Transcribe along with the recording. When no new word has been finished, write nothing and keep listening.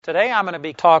Today I'm going to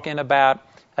be talking about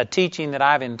a teaching that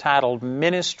I've entitled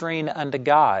Ministering unto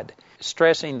God,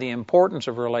 stressing the importance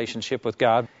of relationship with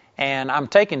God. And I'm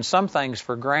taking some things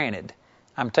for granted.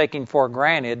 I'm taking for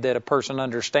granted that a person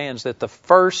understands that the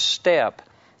first step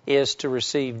is to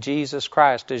receive Jesus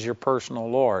Christ as your personal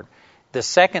Lord. The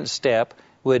second step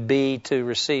would be to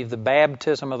receive the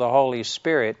baptism of the Holy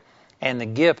Spirit and the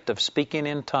gift of speaking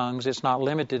in tongues. It's not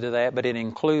limited to that, but it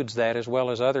includes that as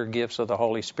well as other gifts of the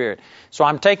Holy Spirit. So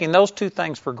I'm taking those two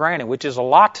things for granted, which is a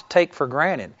lot to take for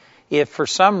granted. If for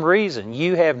some reason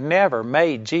you have never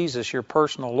made Jesus your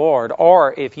personal Lord,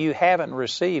 or if you haven't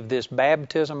received this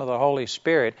baptism of the Holy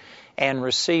Spirit and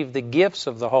received the gifts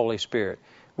of the Holy Spirit,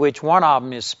 which one of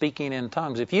them is speaking in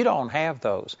tongues, if you don't have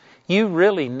those, you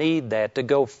really need that to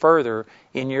go further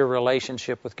in your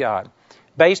relationship with God.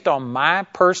 Based on my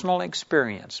personal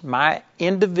experience, my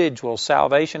individual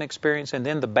salvation experience, and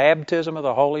then the baptism of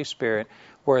the Holy Spirit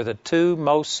were the two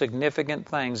most significant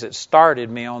things that started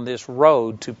me on this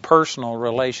road to personal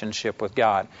relationship with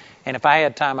God. And if I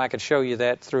had time, I could show you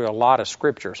that through a lot of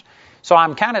scriptures. So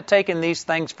I'm kind of taking these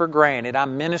things for granted.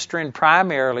 I'm ministering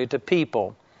primarily to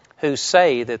people who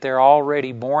say that they're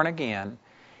already born again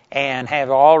and have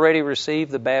already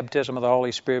received the baptism of the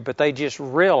Holy Spirit, but they just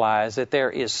realize that there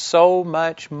is so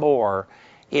much more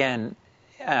in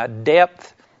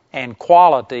depth and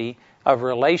quality of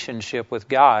relationship with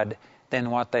God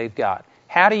than what they've got.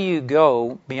 How do you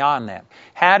go beyond that?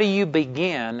 How do you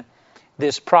begin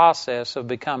this process of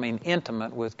becoming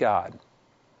intimate with God?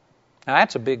 Now,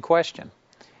 that's a big question.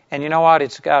 And you know what?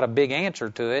 It's got a big answer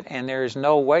to it, and there is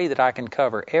no way that I can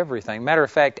cover everything. Matter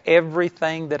of fact,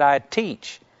 everything that I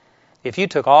teach, if you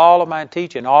took all of my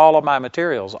teaching, all of my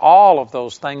materials, all of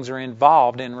those things are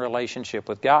involved in relationship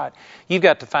with God. You've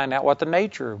got to find out what the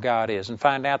nature of God is and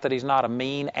find out that He's not a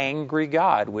mean, angry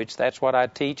God, which that's what I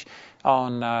teach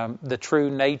on the true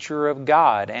nature of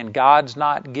God, and God's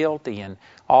not guilty, and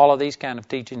all of these kind of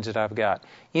teachings that I've got.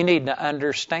 You need to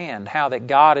understand how that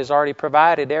God has already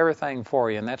provided everything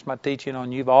for you, and that's my teaching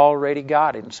on You've Already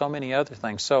Got It and so many other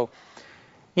things. So,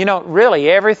 you know, really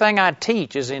everything I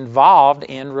teach is involved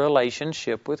in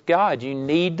relationship with God. You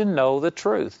need to know the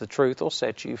truth. The truth will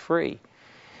set you free.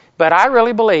 But I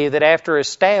really believe that after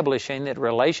establishing that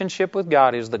relationship with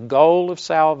God is the goal of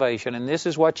salvation, and this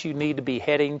is what you need to be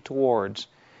heading towards,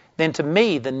 then to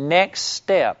me the next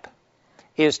step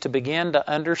is to begin to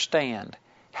understand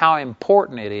how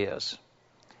important it is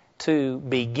to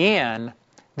begin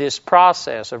this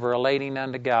process of relating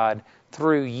unto God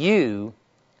through you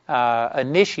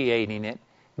initiating it.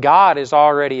 God has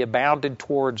already abounded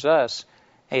towards us.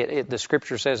 The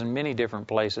Scripture says in many different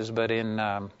places, but in,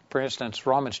 for instance,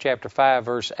 Romans chapter 5,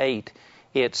 verse 8,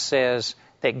 it says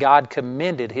that God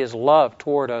commended His love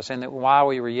toward us, and that while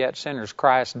we were yet sinners,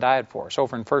 Christ died for us.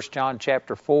 Over in 1 John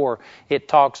chapter 4, it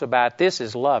talks about this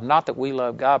is love, not that we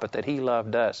love God, but that He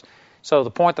loved us. So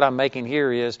the point that I'm making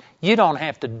here is you don't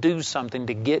have to do something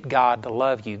to get God to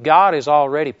love you. God is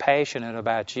already passionate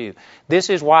about you. This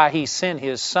is why He sent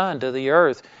His Son to the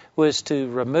earth, was to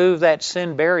remove that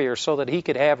sin barrier so that He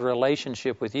could have a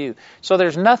relationship with you. So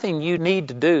there's nothing you need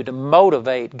to do to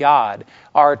motivate God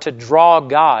or to draw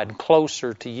God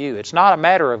closer to you. It's not a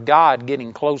matter of God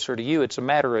getting closer to you. It's a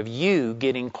matter of you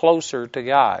getting closer to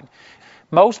God.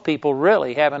 Most people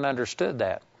really haven't understood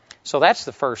that. So that's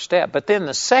the first step. But then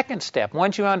the second step,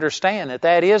 once you understand that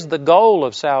that is the goal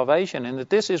of salvation and that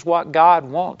this is what God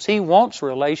wants, He wants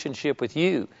relationship with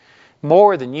you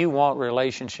more than you want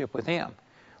relationship with Him.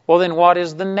 Well, then what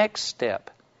is the next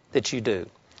step that you do?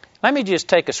 Let me just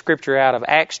take a scripture out of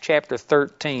Acts chapter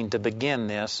 13 to begin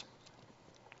this.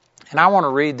 And I want to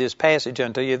read this passage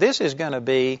unto you. This is going to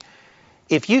be,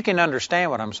 if you can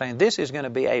understand what I'm saying, this is going to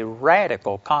be a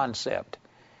radical concept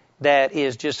that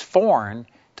is just foreign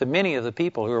to many of the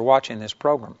people who are watching this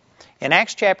program. In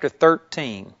Acts chapter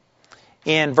 13,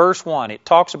 in verse 1, it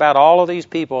talks about all of these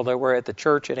people that were at the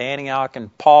church at Antioch,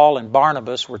 and Paul and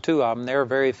Barnabas were two of them. They're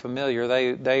very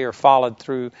familiar. They are followed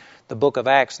through the book of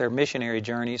Acts, their missionary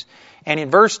journeys. And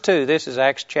in verse 2, this is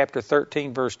Acts chapter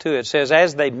 13, verse 2, it says,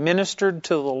 "As they ministered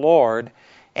to the Lord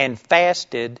and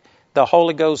fasted, the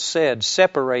Holy Ghost said,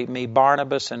 Separate me,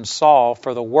 Barnabas and Saul,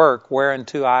 for the work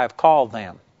whereunto I have called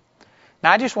them."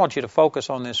 Now, I just want you to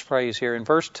focus on this phrase here. In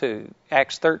verse 2,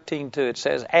 Acts 13:2, it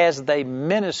says, "As they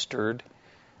ministered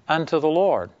unto the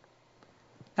Lord."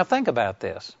 Now, think about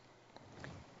this.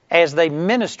 As they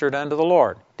ministered unto the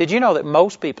Lord. Did you know that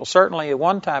most people, certainly at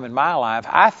one time in my life,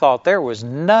 I thought there was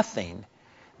nothing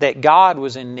that God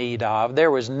was in need of.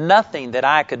 There was nothing that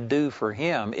I could do for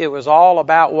Him. It was all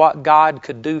about what God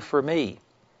could do for me.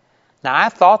 Now, I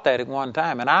thought that at one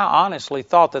time, and I honestly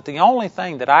thought that the only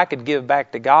thing that I could give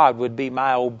back to God would be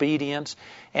my obedience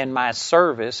and my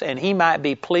service, and He might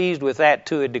be pleased with that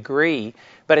to a degree,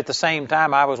 but at the same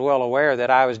time, I was well aware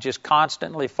that I was just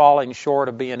constantly falling short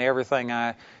of being everything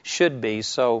I should be,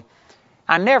 so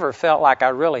I never felt like I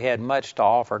really had much to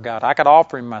offer God. I could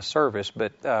offer Him my service,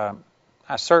 but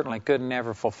I certainly could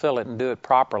never fulfill it and do it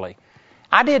properly.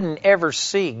 I didn't ever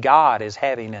see God as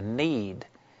having a need.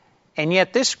 And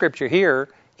yet this scripture here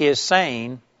is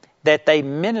saying that they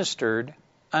ministered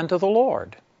unto the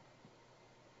Lord.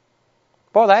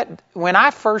 Boy, when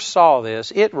I first saw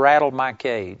this, it rattled my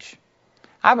cage.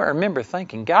 I remember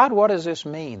thinking, God, what does this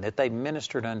mean, that they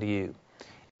ministered unto you?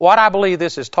 What I believe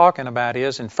this is talking about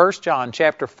is in 1 John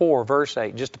chapter 4, verse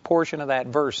 8, just a portion of that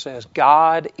verse says,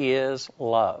 God is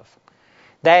love.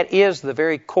 That is the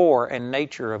very core and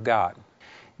nature of God.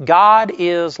 God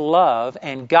is love,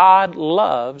 and God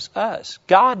loves us.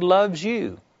 God loves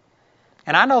you.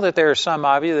 And I know that there are some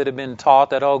of you that have been taught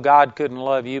that, oh, God couldn't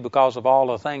love you because of all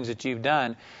the things that you've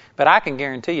done. But I can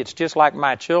guarantee you it's just like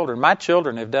my children. My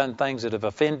children have done things that have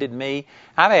offended me.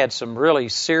 I've had some really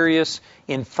serious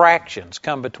infractions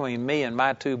come between me and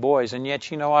my two boys. And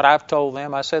yet, you know what? I've told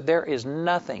them, I said, there is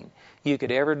nothing you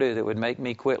could ever do that would make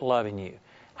me quit loving you.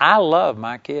 I love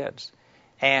my kids.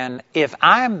 And if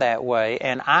I'm that way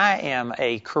and I am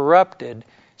a corrupted,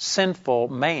 sinful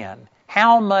man,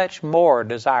 how much more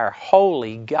does our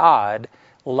holy God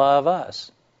love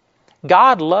us?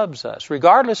 God loves us.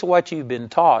 Regardless of what you've been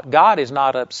taught, God is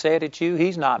not upset at you.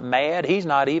 He's not mad. He's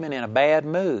not even in a bad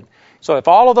mood. So if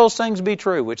all of those things be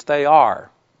true, which they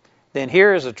are, then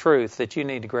here is a truth that you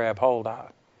need to grab hold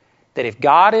of. That if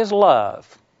God is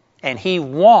love and He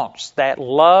wants that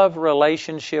love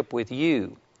relationship with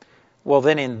you, well,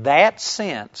 then in that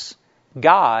sense,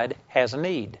 God has a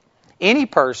need. Any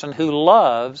person who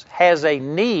loves has a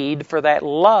need for that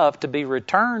love to be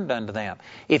returned unto them.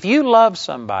 If you love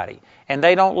somebody and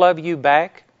they don't love you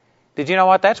back, did you know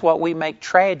what? That's what we make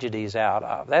tragedies out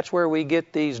of. That's where we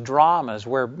get these dramas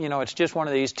where, it's just one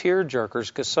of these tearjerkers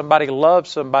because somebody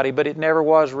loves somebody but it never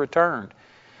was returned.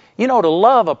 To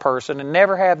love a person and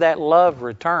never have that love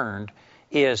returned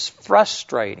is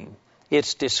frustrating.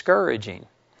 It's discouraging.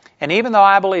 And even though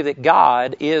I believe that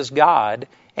God is God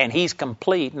and He's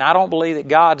complete, and I don't believe that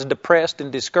God's depressed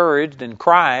and discouraged and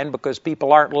crying because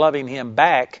people aren't loving Him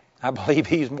back, I believe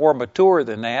He's more mature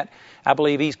than that. I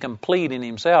believe He's complete in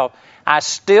Himself. I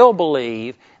still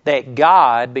believe that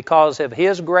God, because of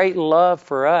His great love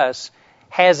for us,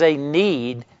 has a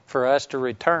need for us to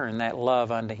return that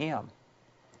love unto Him.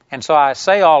 And so I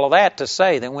say all of that to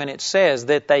say that when it says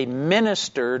that they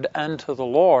ministered unto the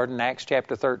Lord in Acts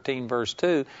chapter 13, verse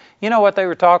 2, you know what they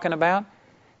were talking about?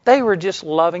 They were just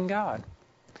loving God.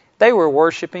 They were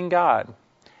worshiping God.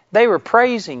 They were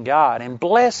praising God and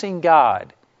blessing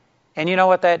God. And you know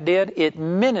what that did? It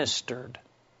ministered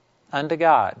unto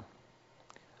God.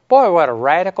 Boy, what a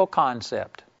radical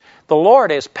concept. The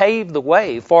Lord has paved the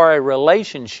way for a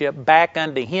relationship back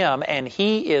unto Him, and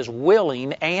He is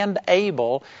willing and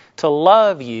able to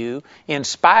love you in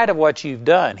spite of what you've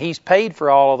done. He's paid for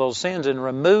all of those sins and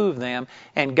removed them,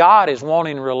 and God is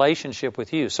wanting a relationship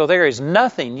with you. So there is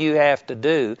nothing you have to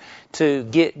do to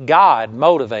get God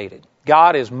motivated.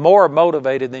 God is more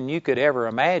motivated than you could ever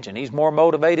imagine. He's more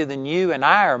motivated than you and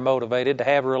I are motivated to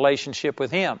have a relationship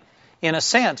with Him. In a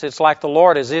sense, it's like the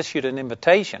Lord has issued an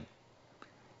invitation.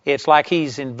 It's like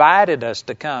He's invited us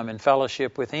to come and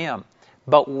fellowship with Him.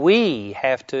 But we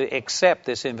have to accept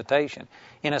this invitation.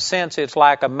 In a sense, it's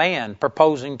like a man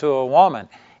proposing to a woman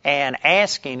and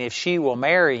asking if she will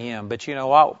marry him. But you know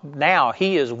what? Now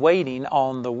he is waiting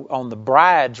on the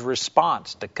bride's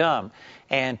response to come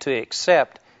and to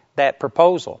accept that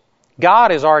proposal.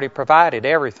 God has already provided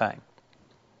everything.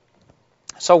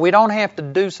 So we don't have to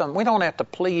do something. We don't have to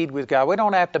plead with God. We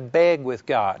don't have to beg with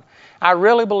God. I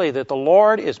really believe that the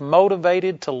Lord is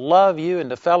motivated to love you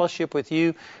and to fellowship with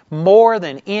you more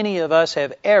than any of us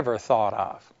have ever thought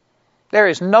of. There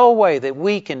is no way that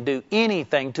we can do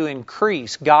anything to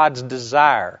increase God's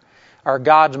desire or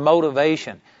God's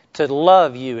motivation to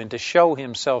love you and to show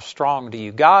Himself strong to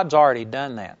you. God's already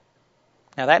done that.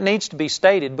 Now that needs to be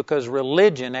stated because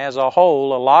religion as a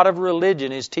whole, a lot of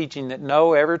religion is teaching that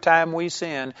no, every time we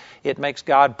sin, it makes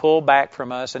God pull back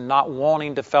from us and not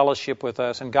wanting to fellowship with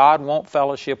us. And God won't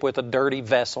fellowship with a dirty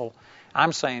vessel.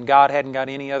 I'm saying God hadn't got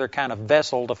any other kind of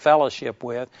vessel to fellowship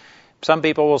with. Some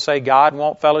people will say God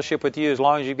won't fellowship with you as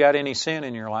long as you've got any sin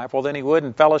in your life. Well, then He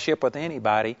wouldn't fellowship with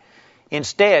anybody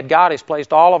Instead, God has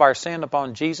placed all of our sin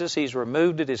upon Jesus. He's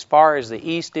removed it as far as the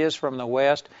east is from the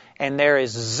west, and there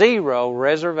is zero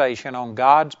reservation on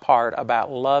God's part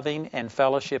about loving and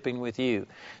fellowshipping with you.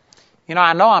 You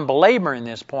know I'm belaboring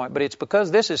this point, but it's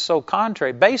because this is so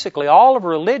contrary. Basically, all of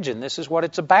religion, this is what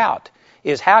it's about,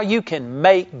 is how you can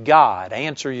make God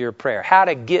answer your prayer, how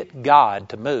to get God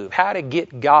to move, how to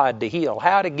get God to heal,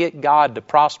 how to get God to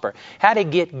prosper, how to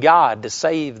get God to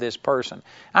save this person.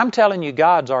 I'm telling you,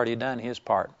 God's already done His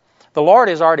part. The Lord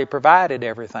has already provided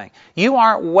everything. You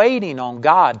aren't waiting on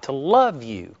God to love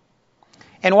you.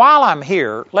 And while I'm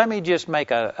here, let me just make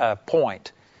a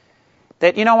point.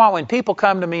 That, you know what, when people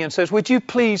come to me and says, would you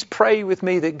please pray with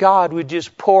me that God would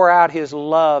just pour out His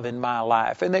love in my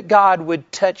life and that God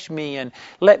would touch me and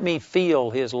let me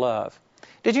feel His love.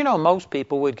 Did you know most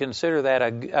people would consider that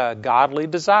a godly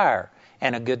desire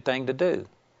and a good thing to do?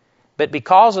 But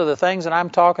because of the things that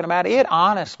I'm talking about, it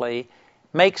honestly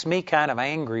makes me kind of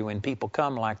angry when people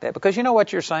come like that. Because you know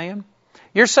what you're saying?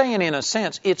 You're saying, in a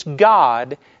sense, it's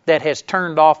God that has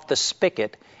turned off the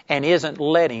spigot and isn't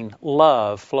letting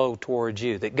love flow towards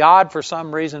you. That God, for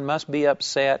some reason, must be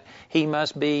upset. He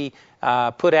must be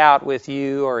put out with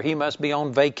you, or He must be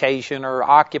on vacation or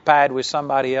occupied with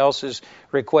somebody else's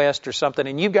request or something,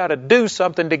 and you've got to do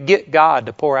something to get God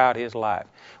to pour out His life.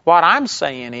 What I'm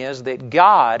saying is that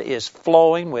God is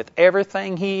flowing with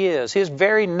everything He is. His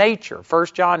very nature, 1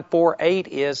 John 4:8,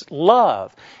 is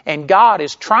love. And God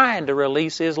is trying to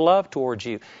release His love towards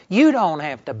you. You don't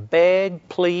have to beg,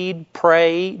 plead,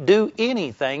 pray, do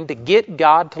anything to get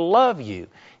God to love you.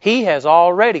 He has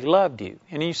already loved you.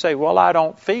 And you say, well, I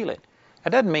don't feel it.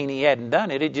 That doesn't mean He hadn't done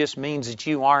it. It just means that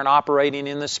you aren't operating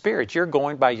in the Spirit. You're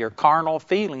going by your carnal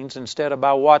feelings instead of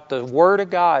by what the Word of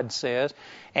God says.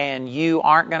 And you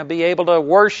aren't going to be able to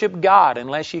worship God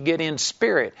unless you get in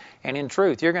spirit and in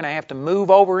truth. You're going to have to move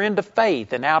over into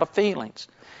faith and out of feelings.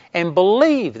 And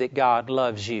believe that God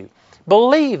loves you.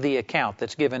 Believe the account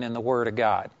that's given in the Word of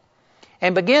God.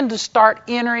 And begin to start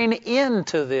entering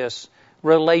into this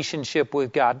relationship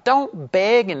with God. Don't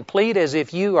beg and plead as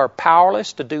if you are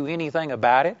powerless to do anything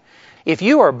about it. If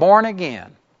you are born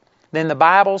again, then the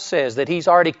Bible says that He's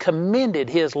already commended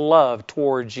His love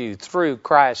towards you through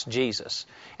Christ Jesus.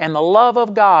 And the love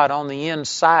of God on the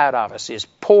inside of us is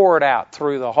poured out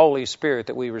through the Holy Spirit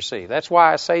that we receive. That's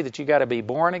why I say that you got to be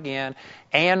born again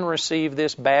and receive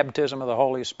this baptism of the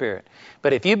Holy Spirit.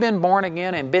 But if you've been born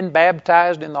again and been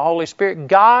baptized in the Holy Spirit,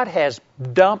 God has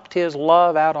dumped His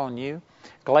love out on you.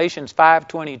 Galatians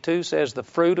 5:22 says the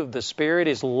fruit of the Spirit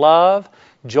is love,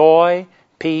 joy,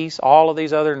 peace, all of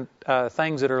these other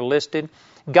things that are listed.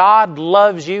 God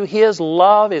loves you. His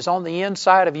love is on the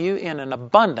inside of you in an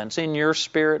abundance in your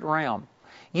spirit realm.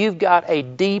 You've got a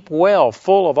deep well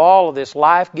full of all of this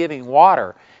life-giving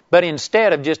water. But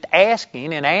instead of just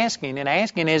asking and asking and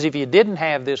asking as if you didn't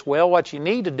have this well, what you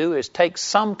need to do is take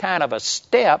some kind of a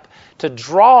step to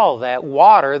draw that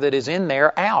water that is in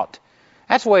there out.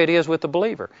 That's the way it is with the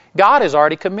believer. God has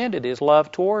already commended His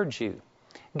love towards you.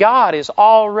 God is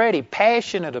already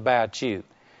passionate about you.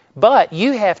 But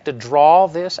you have to draw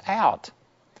this out.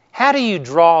 How do you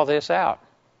draw this out?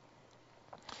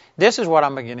 This is what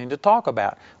I'm beginning to talk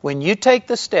about. When you take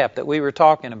the step that we were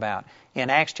talking about in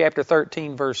Acts chapter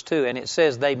 13, verse 2, and it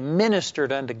says they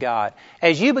ministered unto God.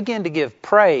 As you begin to give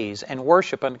praise and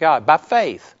worship unto God by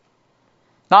faith,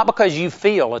 not because you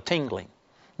feel a tingling,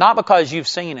 not because you've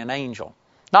seen an angel,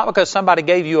 not because somebody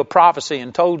gave you a prophecy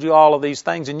and told you all of these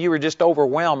things and you were just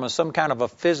overwhelmed with some kind of a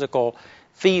physical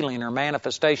feeling or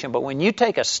manifestation. But when you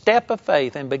take a step of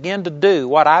faith and begin to do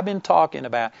what I've been talking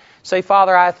about, say,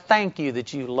 Father, I thank you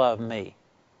that you love me.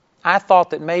 I thought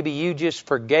that maybe you just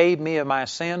forgave me of my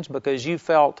sins because you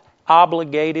felt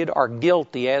obligated or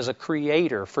guilty as a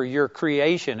creator for your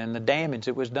creation and the damage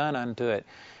that was done unto it.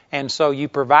 And so you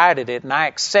provided it, and I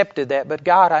accepted that. But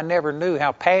God, I never knew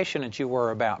how passionate you were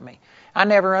about me. I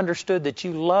never understood that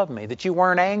you loved me, that you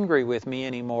weren't angry with me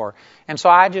anymore. And so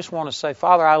I just want to say,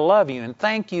 Father, I love you, and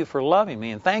thank you for loving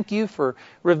me, and thank you for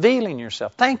revealing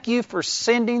yourself. Thank you for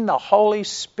sending the Holy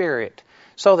Spirit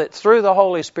so that through the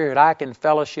Holy Spirit I can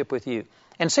fellowship with you.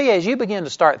 And see, as you begin to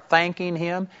start thanking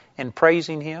Him and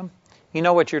praising Him, you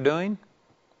know what you're doing?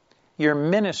 You're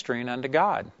ministering unto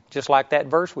God, just like that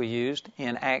verse we used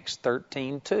in Acts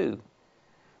 13:2.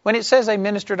 When it says they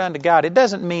ministered unto God, it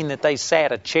doesn't mean that they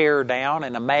sat a chair down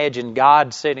and imagined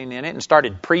God sitting in it and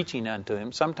started preaching unto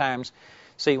Him. Sometimes,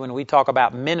 see, when we talk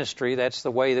about ministry, that's the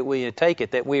way that we take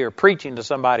it, that we are preaching to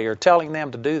somebody or telling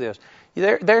them to do this.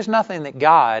 There's nothing that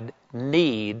God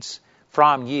needs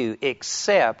from you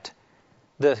except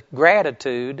the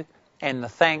gratitude and the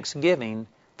thanksgiving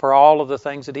for all of the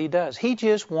things that He does. He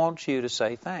just wants you to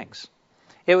say thanks.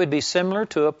 It would be similar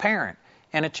to a parent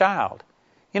and a child.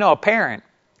 You know, a parent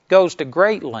goes to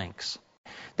great lengths.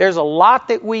 There's a lot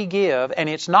that we give, and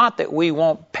it's not that we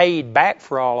want paid back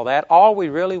for all of that. All we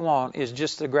really want is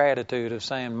just the gratitude of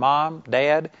saying, Mom,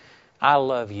 Dad, I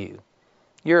love you.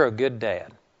 You're a good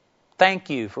dad. Thank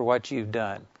you for what you've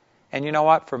done. And you know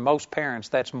what? For most parents,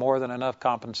 that's more than enough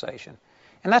compensation.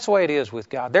 And that's the way it is with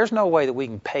God. There's no way that we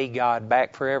can pay God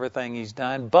back for everything He's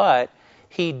done, but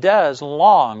He does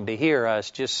long to hear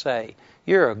us just say,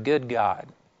 you're a good God.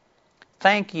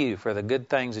 Thank you for the good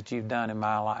things that you've done in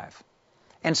my life.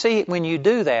 And see, when you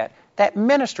do that, that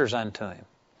ministers unto Him.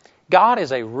 God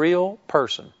is a real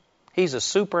person. He's a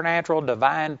supernatural,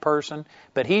 divine person,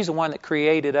 but He's the one that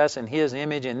created us in His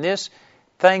image. And this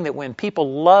thing that when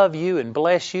people love you and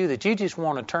bless you, that you just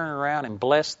want to turn around and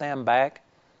bless them back,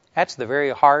 that's the very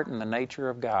heart and the nature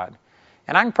of God.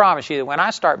 And I can promise you that when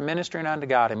I start ministering unto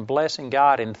God and blessing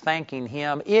God and thanking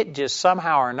Him, it just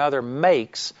somehow or another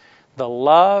makes the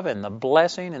love and the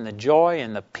blessing and the joy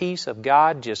and the peace of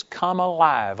God just come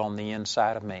alive on the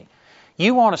inside of me.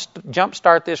 You want to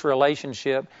jumpstart this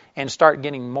relationship and start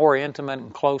getting more intimate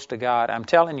and close to God. I'm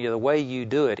telling you, the way you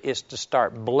do it is to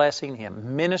start blessing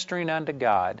Him, ministering unto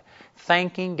God,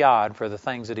 thanking God for the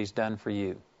things that He's done for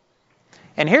you.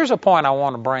 And here's a point I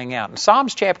want to bring out. In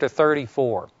Psalms chapter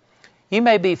 34, you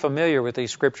may be familiar with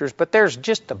these scriptures, but there's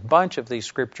just a bunch of these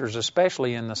scriptures,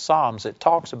 especially in the Psalms, that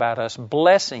talks about us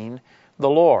blessing the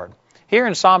Lord. Here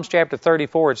in Psalms chapter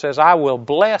 34, it says, I will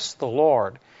bless the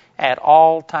Lord at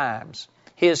all times.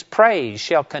 His praise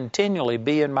shall continually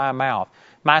be in my mouth.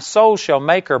 My soul shall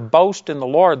make her boast in the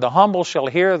Lord. The humble shall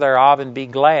hear thereof and be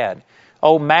glad.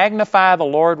 O magnify the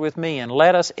Lord with me, and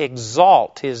let us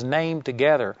exalt His name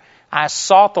together. I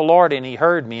sought the Lord, and He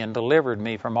heard me and delivered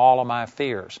me from all of my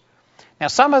fears. Now,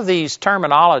 some of these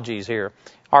terminologies here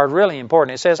are really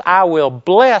important. It says, I will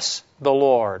bless the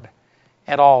Lord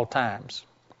at all times.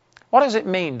 What does it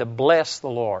mean to bless the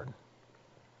Lord?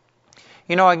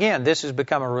 You know, again, this has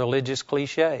become a religious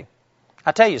cliche.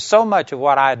 I tell you, so much of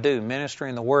what I do,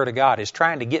 ministering the Word of God, is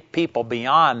trying to get people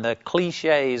beyond the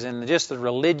cliches and just the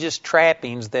religious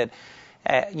trappings that,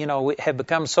 have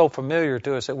become so familiar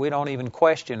to us that we don't even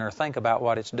question or think about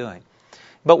what it's doing.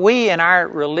 But we, in our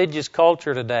religious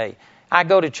culture today, I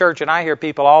go to church and I hear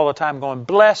people all the time going,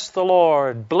 bless the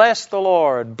Lord, bless the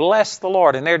Lord, bless the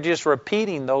Lord. And they're just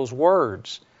repeating those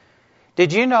words.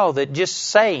 Did you know that just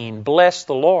saying bless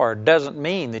the Lord doesn't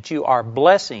mean that you are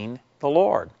blessing the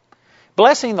Lord?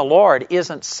 Blessing the Lord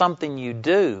isn't something you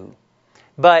do,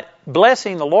 but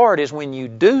blessing the Lord is when you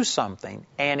do something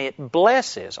and it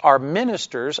blesses or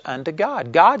ministers unto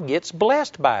God. God gets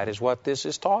blessed by it is what this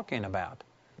is talking about.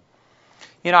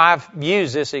 You know, I've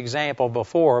used this example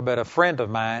before, but a friend of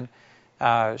mine,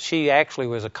 she actually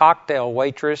was a cocktail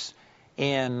waitress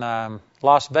in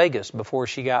Las Vegas before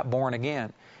she got born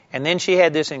again. And then she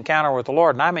had this encounter with the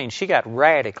Lord, and I mean, she got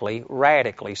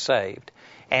radically saved.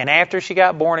 And after she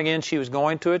got born again, she was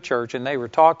going to a church, and they were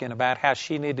talking about how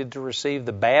she needed to receive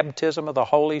the baptism of the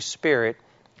Holy Spirit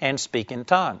and speak in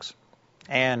tongues.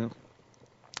 And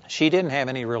she didn't have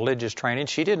any religious training.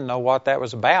 She didn't know what that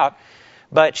was about.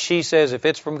 But she says if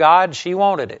it's from God, she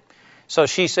wanted it. So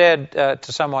she said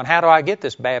to someone, how do I get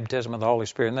this baptism of the Holy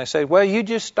Spirit? And they said, well, you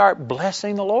just start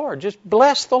blessing the Lord. Just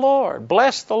bless the Lord.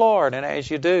 Bless the Lord. And as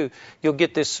you do, you'll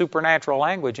get this supernatural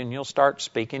language and you'll start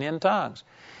speaking in tongues.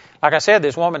 Like I said,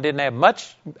 this woman didn't have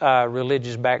much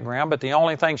religious background, but the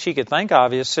only thing she could think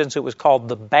of is since it was called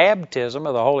the baptism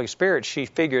of the Holy Spirit, she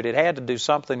figured it had to do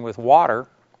something with water.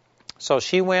 So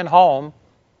she went home,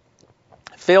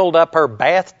 filled up her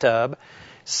bathtub,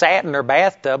 sat in her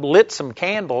bathtub, lit some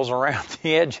candles around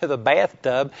the edge of the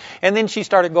bathtub, and then she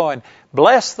started going,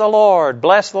 bless the Lord,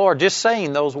 just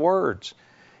saying those words.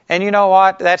 And you know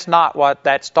what? That's not what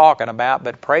that's talking about,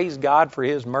 but praise God for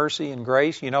His mercy and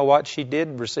grace. You know what? She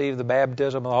did receive the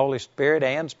baptism of the Holy Spirit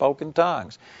and spoke in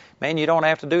tongues. Man, you don't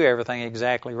have to do everything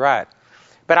exactly right.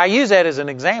 But I use that as an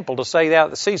example to say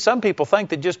that, see, some people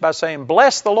think that just by saying,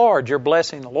 bless the Lord, you're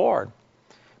blessing the Lord.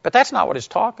 But that's not what it's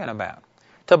talking about.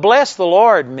 To bless the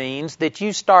Lord means that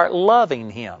you start loving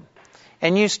Him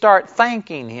and you start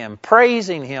thanking Him,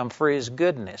 praising Him for His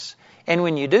goodness. And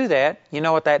when you do that, you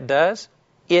know what that does?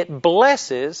 It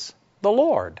blesses the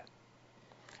Lord.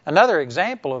 Another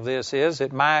example of this is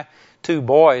that my two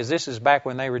boys, this is back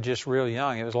when they were just real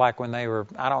young. It was like when they were,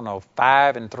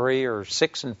 5 and 3 or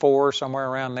 6 and 4, somewhere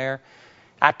around there.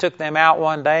 I took them out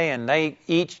one day, and they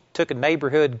each took a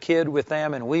neighborhood kid with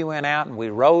them, and we went out and we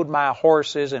rode my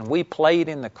horses, and we played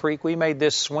in the creek. We made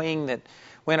this swing that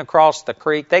went across the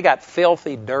creek. They got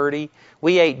filthy dirty.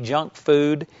 We ate junk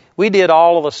food. We did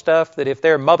all of the stuff that if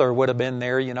their mother would have been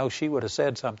there, she would have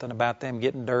said something about them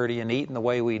getting dirty and eating the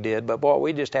way we did. But boy,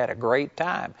 we just had a great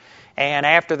time. And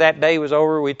after that day was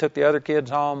over, we took the other kids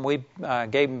home. We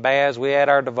gave them baths. We had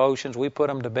our devotions. We put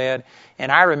them to bed.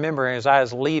 And I remember as I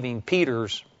was leaving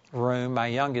Peter's room, my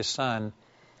youngest son,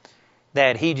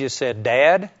 that he just said,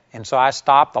 "Dad." And so I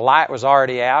stopped. The light was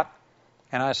already out.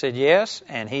 And I said, "Yes."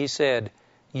 And he said,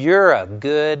 "You're a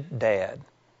good dad."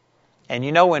 And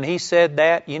when he said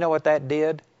that, you know what that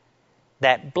did?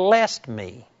 That blessed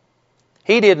me.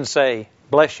 He didn't say,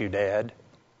 "Bless you, Dad."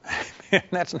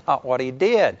 That's not what he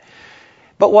did.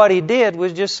 But what he did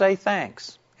was just say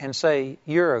thanks and say,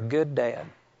 "You're a good dad."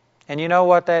 And you know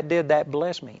what that did? That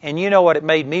blessed me. And you know what it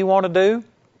made me want to do?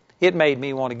 It made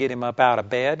me want to get him up out of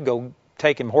bed, go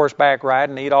take him horseback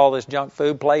riding, eat all this junk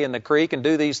food, play in the creek, and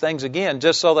do these things again,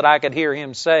 just so that I could hear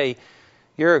him say,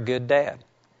 "You're a good dad."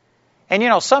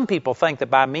 And some people think that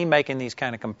by me making these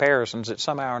kind of comparisons, that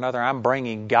somehow or another I'm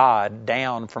bringing God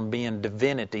down from being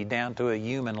divinity down to a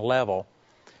human level.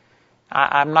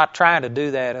 I'm not trying to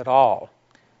do that at all.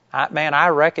 I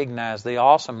recognize the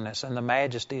awesomeness and the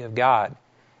majesty of God.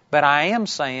 But I am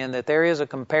saying that there is a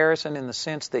comparison in the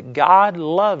sense that God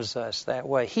loves us that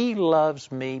way. He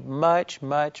loves me much,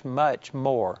 much, much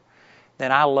more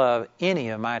than I love any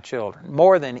of my children,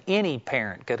 more than any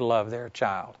parent could love their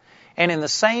child. And in the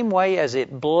same way as it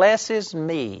blesses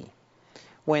me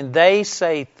when they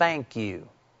say thank you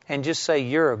and just say,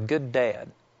 "You're a good dad."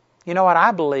 You know what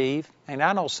I believe, and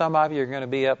I know some of you are going to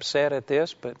be upset at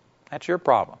this, but that's your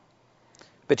problem.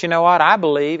 But you know what? I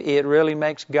believe it really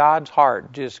makes God's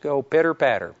heart just go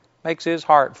pitter-patter, makes His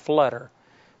heart flutter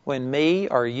when me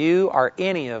or you or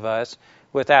any of us,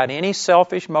 without any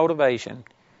selfish motivation,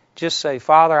 just say,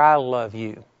 "Father, I love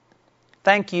you.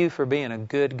 Thank you for being a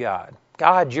good God.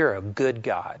 God, you're a good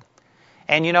God."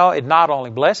 And it not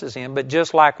only blesses him, but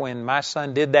just like when my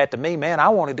son did that to me, man, I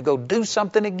wanted to go do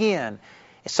something again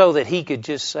so that he could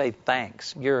just say,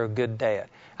 "Thanks, you're a good dad."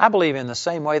 I believe in the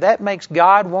same way that makes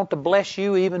God want to bless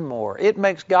you even more. It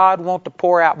makes God want to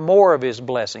pour out more of His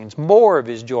blessings, more of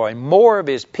His joy, more of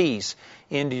His peace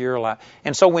into your life.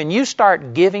 And so when you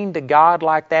start giving to God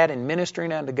like that and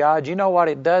ministering unto God, you know what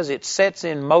it does? It sets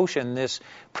in motion this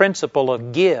principle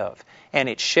of give, and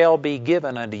it shall be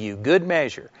given unto you. Good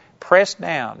measure, pressed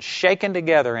down, shaken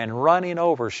together, and running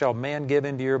over shall men give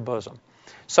into your bosom.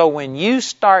 So when you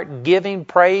start giving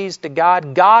praise to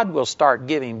God, God will start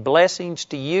giving blessings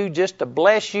to you just to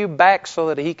bless you back so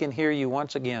that He can hear you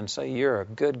once again say, "You're a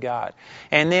good God."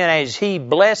 And then as He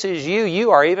blesses you,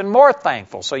 you are even more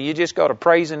thankful. So you just go to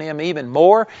praising Him even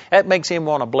more. That makes Him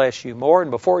want to bless you more.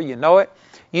 And before you know it,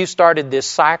 you started this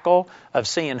cycle of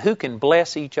seeing who can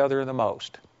bless each other the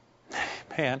most.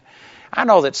 Man, I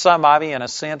know that some of you, in a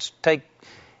sense, take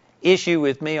issue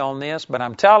with me on this, but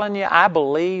I'm telling you, I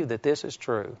believe that this is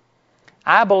true.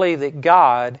 I believe that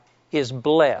God is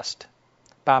blessed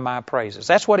by my praises.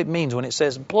 That's what it means when it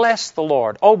says, "Bless the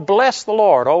Lord. Oh, bless the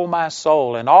Lord, oh my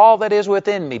soul, and all that is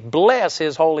within me. Bless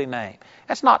His holy name."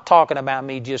 That's not talking about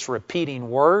me just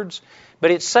repeating words, but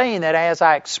it's saying that as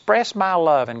I express my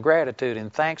love and gratitude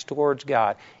and thanks towards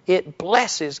God, it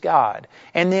blesses God.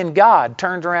 And then God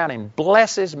turns around and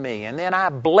blesses me. And then I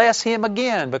bless Him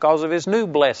again because of His new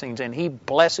blessings, and He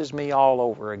blesses me all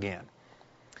over again.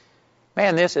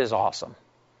 Man, this is awesome.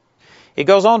 It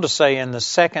goes on to say in the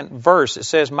second verse, it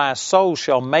says, "My soul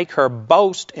shall make her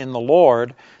boast in the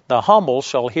Lord. The humble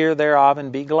shall hear thereof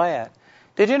and be glad."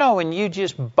 Did you know when you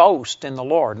just boast in the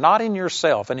Lord, not in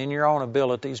yourself and in your own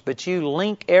abilities, but you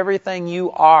link everything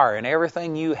you are and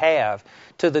everything you have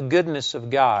to the goodness of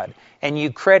God, and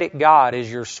you credit God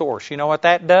as your source, you know what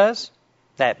that does?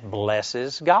 That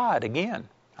blesses God again.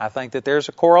 I think that there's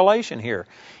a correlation here.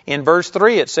 In verse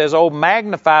 3 it says, "Oh,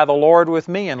 magnify the Lord with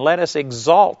me, and let us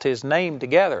exalt His name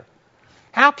together."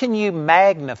 How can you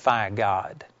magnify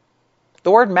God?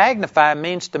 The word magnify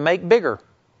means to make bigger.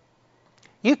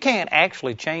 You can't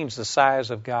actually change the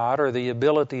size of God or the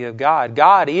ability of God.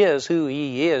 God is who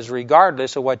He is,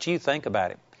 regardless of what you think about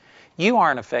Him. You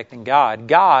aren't affecting God.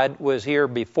 God was here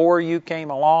before you came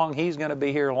along. He's going to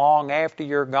be here long after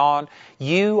you're gone.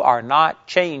 You are not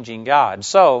changing God.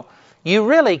 So you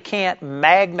really can't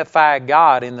magnify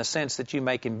God in the sense that you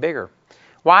make Him bigger.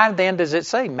 Why then does it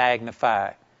say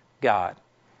magnify God?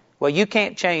 Well, you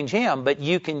can't change Him, but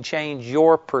you can change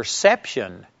your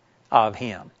perception of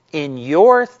Him. In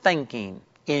your thinking,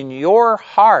 in your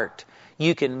heart,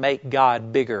 you can make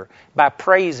God bigger by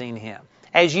praising Him.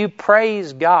 As you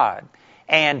praise God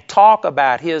and talk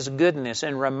about His goodness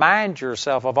and remind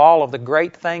yourself of all of the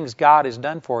great things God has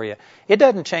done for you. It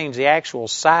doesn't change the actual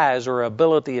size or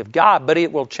ability of God, but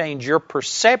it will change your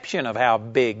perception of how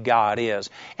big God is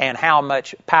and how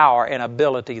much power and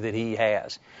ability that He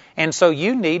has. And so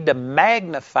you need to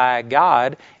magnify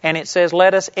God, and it says,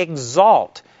 let us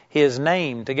exalt His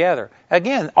name together.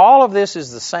 Again, all of this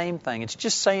is the same thing. It's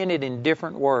just saying it in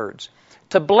different words.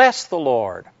 To bless the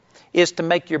Lord is to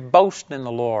make your boast in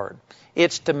the Lord.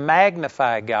 It's to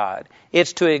magnify God.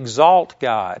 It's to exalt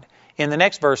God. In the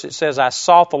next verse it says, I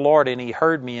sought the Lord and He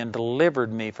heard me and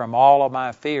delivered me from all of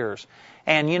my fears.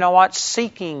 And you know what?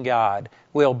 Seeking God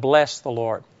will bless the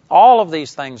Lord. All of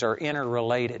these things are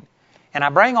interrelated. And I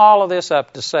bring all of this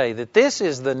up to say that this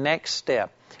is the next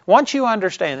step. Once you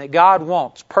understand that God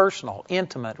wants personal,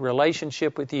 intimate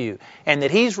relationship with you, and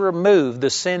that He's removed the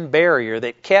sin barrier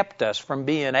that kept us from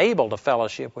being able to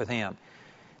fellowship with Him,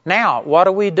 now, what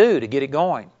do we do to get it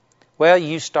going? Well,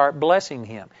 you start blessing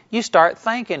Him. You start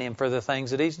thanking Him for the things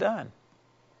that He's done.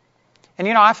 And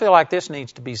you know, I feel like this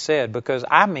needs to be said because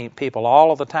I meet people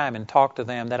all of the time and talk to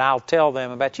them that I'll tell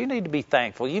them about, you need to be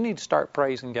thankful. You need to start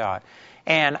praising God.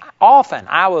 And often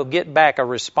I will get back a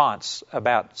response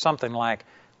about something like,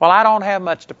 well, I don't have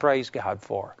much to praise God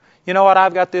for. You know what,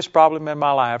 I've got this problem in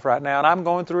my life right now, and I'm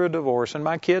going through a divorce, and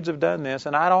my kids have done this,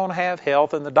 and I don't have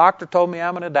health, and the doctor told me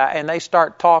I'm going to die, and they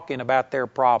start talking about their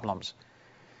problems.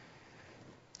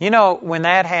 You know, when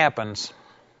that happens,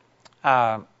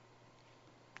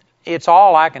 it's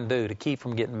all I can do to keep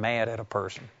from getting mad at a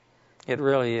person. It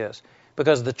really is.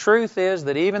 Because the truth is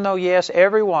that even though, yes,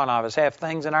 every one of us have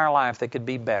things in our life that could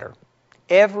be better,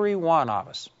 every one of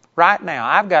us, right now,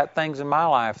 I've got things in my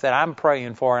life that I'm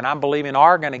praying for and I'm believing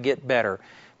are going to get better.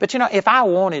 But you know, if I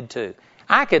wanted to,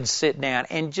 I could sit down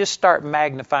and just start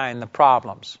magnifying the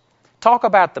problems. Talk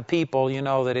about the people, you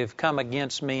know, that have come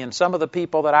against me and some of the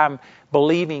people that I'm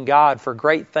believing God for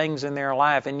great things in their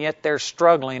life, and yet they're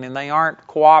struggling and they aren't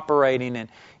cooperating. And,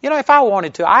 you know, if I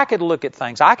wanted to, I could look at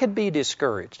things. I could be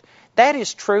discouraged. That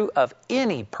is true of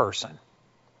any person.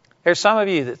 There's some of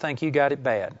you that think you got it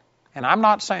bad. And I'm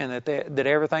not saying that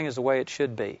everything is the way it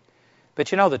should be.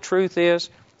 But you know, the truth is,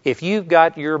 if you've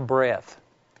got your breath,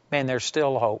 man, there's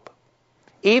still hope.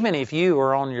 Even if you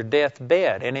are on your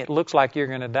deathbed and it looks like you're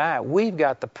going to die, we've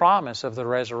got the promise of the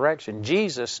resurrection.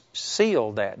 Jesus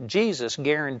sealed that. Jesus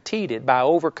guaranteed it by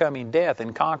overcoming death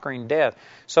and conquering death,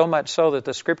 so much so that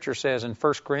the Scripture says in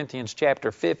 1 Corinthians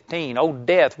chapter 15, "O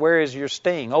death, where is your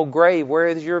sting? O grave, where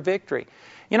is your victory?"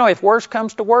 You know, if worse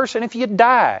comes to worse, and if you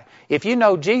die, if you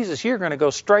know Jesus, you're going to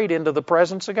go straight into the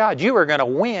presence of God. You are going to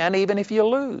win even if you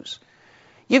lose.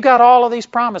 You've got all of these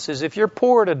promises. If you're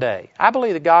poor today, I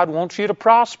believe that God wants you to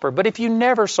prosper. But if you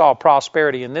never saw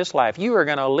prosperity in this life, you are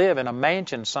going to live in a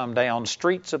mansion someday on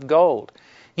streets of gold.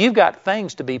 You've got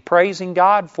things to be praising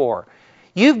God for.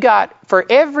 You've got, for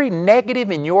every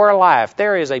negative in your life,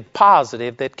 there is a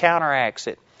positive that counteracts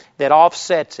it, that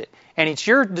offsets it. And it's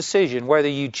your decision whether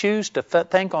you choose to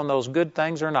think on those good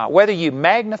things or not, whether you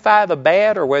magnify the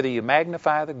bad or whether you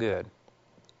magnify the good.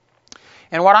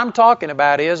 And what I'm talking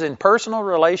about is in personal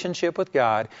relationship with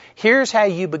God, here's how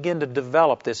you begin to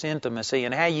develop this intimacy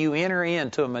and how you enter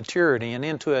into a maturity and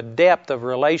into a depth of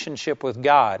relationship with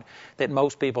God that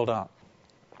most people don't.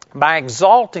 By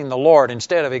exalting the Lord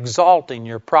instead of exalting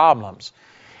your problems.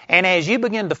 And as you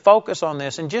begin to focus on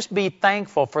this and just be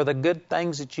thankful for the good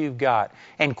things that you've got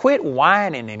and quit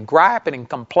whining and griping and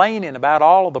complaining about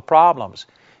all of the problems,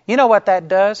 you know what that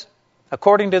does?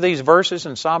 According to these verses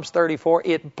in Psalms 34,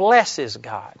 it blesses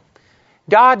God.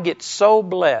 God gets so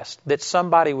blessed that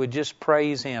somebody would just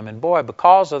praise Him. And boy,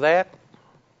 because of that,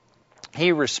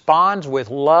 He responds with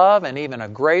love and even a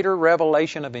greater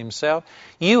revelation of Himself.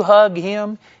 You hug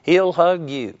Him, He'll hug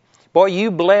you. Boy,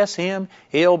 you bless Him,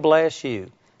 He'll bless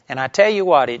you. And I tell you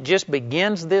what, it just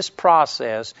begins this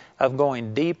process of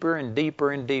going deeper and deeper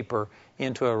and deeper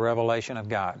into a revelation of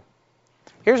God.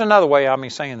 Here's another way of me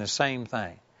saying the same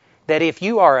thing. That if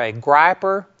you are a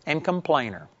griper and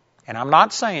complainer, and I'm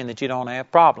not saying that you don't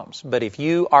have problems, but if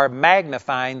you are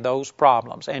magnifying those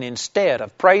problems, and instead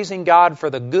of praising God for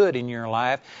the good in your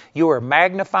life, you are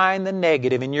magnifying the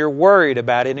negative, and you're worried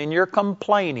about it, and you're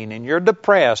complaining, and you're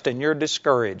depressed, and you're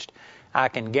discouraged, I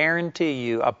can guarantee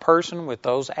you a person with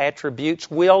those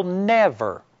attributes will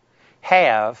never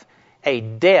have a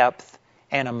depth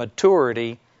and a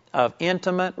maturity of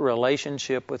intimate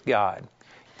relationship with God.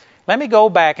 Let me go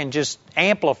back and just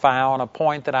amplify on a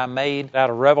point that I made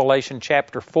out of Revelation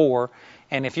chapter 4.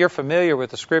 And if you're familiar with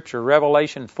the Scripture,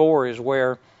 Revelation 4 is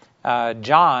where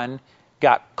John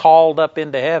got called up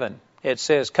into heaven. it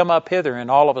says, come up hither, and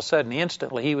all of a sudden,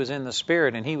 instantly, he was in the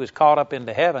Spirit, and he was caught up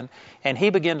into heaven, and he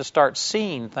began to start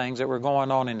seeing things that were going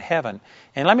on in heaven.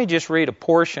 And let me just read a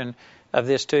portion of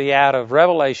this to you out of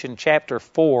Revelation chapter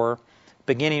 4,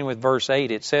 beginning with verse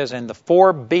 8. It says, and the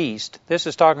four beasts, this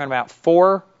is talking about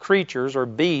four creatures or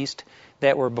beasts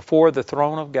that were before the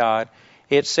throne of God.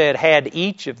 It said, had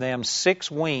each of them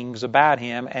 6 wings about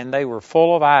him, and they were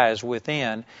full of eyes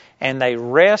within, and they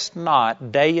rest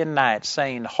not day and night,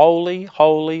 saying, Holy,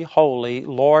 holy, holy,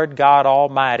 Lord God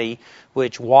Almighty,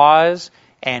 which was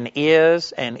and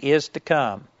is to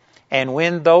come. And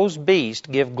when those beasts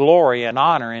give glory and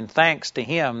honor and thanks to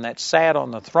him that sat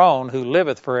on the throne, who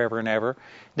liveth forever and ever,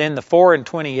 then the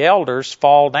 24 elders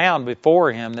fall down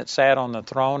before him that sat on the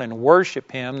throne, and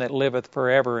worship him that liveth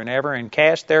forever and ever, and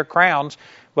cast their crowns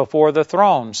before the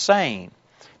throne, saying,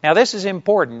 now this is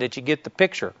important that you get the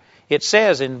picture. It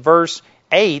says in verse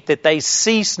 8 that they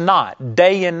cease not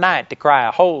day and night to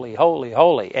cry, holy, holy,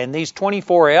 holy. And these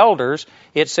 24 elders,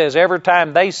 it says every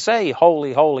time they say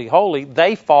holy, holy, holy,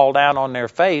 they fall down on their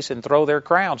face and throw their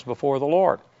crowns before the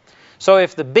Lord. So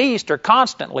if the beasts are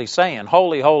constantly saying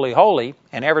holy, holy, holy,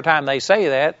 and every time they say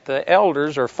that, the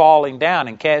elders are falling down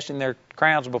and casting their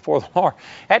crowns before the Lord,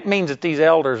 that means that these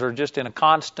elders are just in a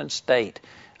constant state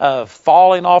of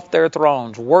falling off their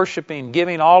thrones, worshiping,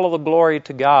 giving all of the glory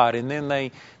to God, and then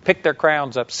they pick their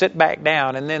crowns up, sit back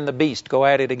down, and then the beast go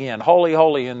at it again, holy,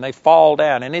 holy, and they fall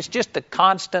down. And it's just a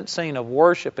constant scene of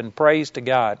worship and praise to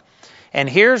God. And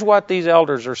here's what these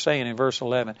elders are saying in verse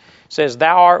 11. It says,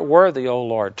 thou art worthy, O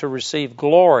Lord, to receive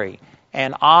glory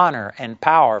and honor and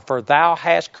power, for thou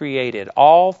hast created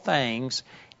all things,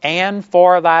 and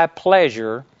for thy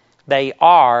pleasure they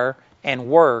are and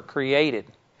were created.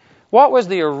 What was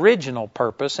the original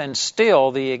purpose and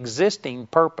still the existing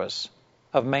purpose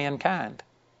of mankind?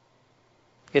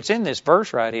 It's in this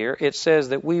verse right here. It says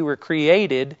that we were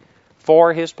created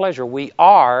for his pleasure. We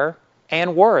are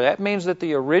and were. That means that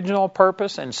the original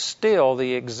purpose and still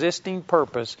the existing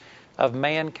purpose of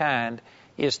mankind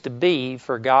is to be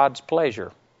for God's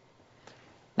pleasure.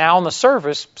 Now, on the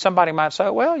surface, somebody might say,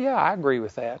 well, yeah, I agree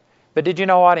with that. But did you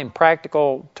know what? In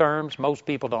practical terms, most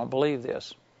people don't believe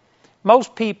this.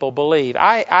 Most people believe,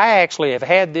 I actually have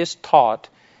had this taught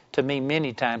to me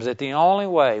many times, that the only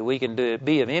way we can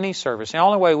be of any service, the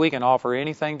only way we can offer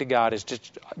anything to God is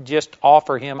just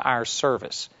offer him our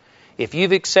service. If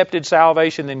you've accepted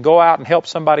salvation, then go out and help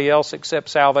somebody else accept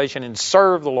salvation and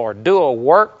serve the Lord. Do a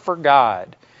work for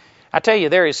God. I tell you,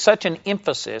 there is such an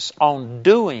emphasis on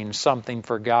doing something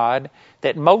for God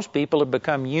that most people have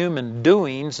become human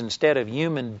doings instead of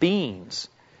human beings.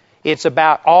 It's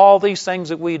about all these things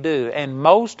that we do, and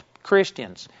most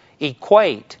Christians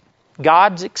equate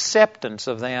God's acceptance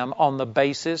of them on the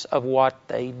basis of what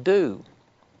they do.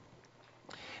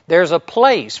 There's a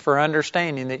place for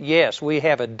understanding that, yes, we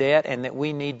have a debt and that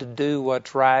we need to do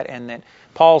what's right, and that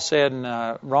Paul said in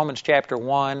Romans chapter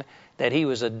 1 that he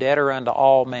was a debtor unto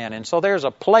all men. And so there's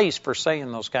a place for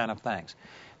saying those kind of things.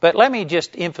 But let me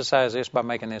just emphasize this by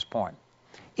making this point.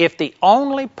 If the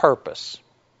only purpose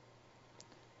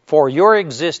for your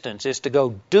existence is to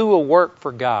go do a work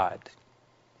for God,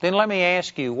 then let me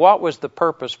ask you, what was the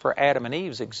purpose for Adam and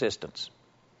Eve's existence?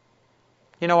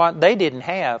 You know what? They didn't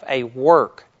have a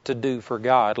work to do for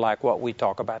God like what we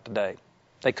talk about today.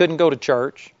 They couldn't go to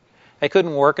church. They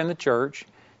couldn't work in the church.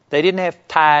 They didn't have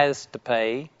tithes to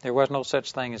pay. There was no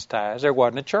such thing as tithes. There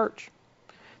wasn't a church.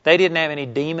 They didn't have any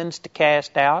demons to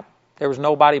cast out. There was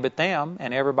nobody but them,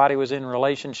 and everybody was in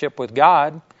relationship with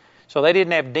God. So they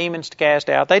didn't have demons to cast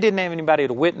out. They didn't have anybody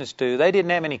to witness to. They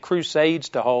didn't have any crusades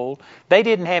to hold. They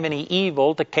didn't have any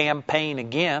evil to campaign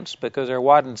against because there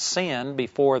wasn't sin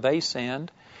before they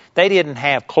sinned. They didn't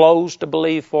have clothes to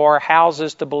believe for,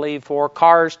 houses to believe for,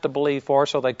 cars to believe for,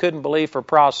 so they couldn't believe for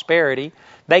prosperity.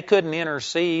 They couldn't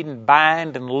intercede and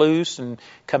bind and loose and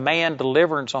command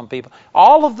deliverance on people.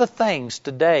 All of the things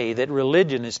today that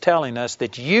religion is telling us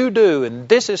that you do, and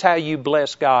this is how you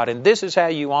bless God, and this is how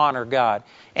you honor God.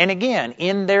 And again,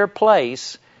 in their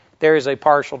place, there is a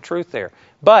partial truth there.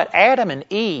 But Adam and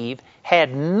Eve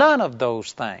had none of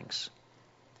those things.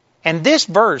 And this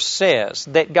verse says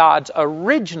that God's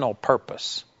original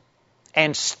purpose,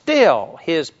 and still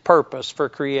his purpose for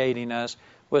creating us,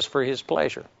 was for his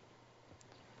pleasure.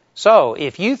 So,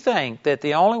 if you think that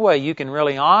the only way you can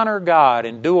really honor God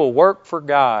and do a work for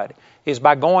God is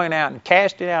by going out and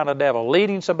casting out a devil,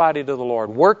 leading somebody to the Lord,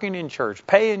 working in church,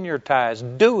 paying your tithes,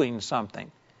 doing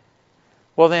something,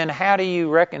 well then how do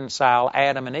you reconcile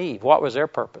Adam and Eve? What was their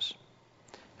purpose?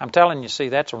 I'm telling you, see,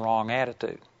 that's a wrong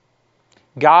attitude.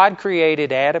 God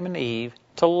created Adam and Eve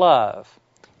to love.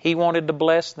 He wanted to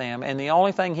bless them, and the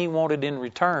only thing he wanted in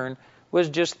return was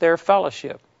just their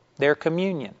fellowship, their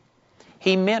communion.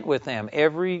 He met with them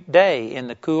every day in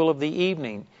the cool of the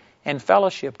evening and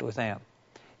fellowshiped with them.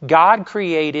 God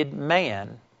created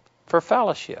man for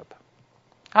fellowship.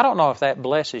 I don't know if that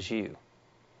blesses you,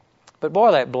 but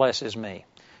boy, that blesses me.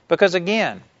 Because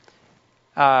again,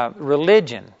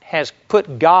 religion has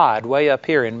put God way up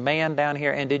here and man down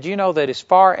here. And did you know that as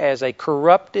far as a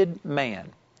corrupted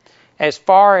man, as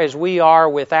far as we are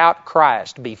without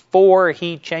Christ before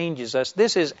He changes us,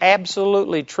 this is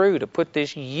absolutely true, to put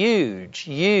this huge,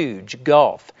 huge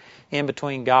gulf in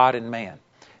between God and man.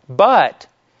 But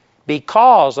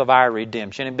because of our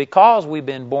redemption and because we've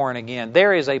been born again,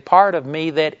 there is a part of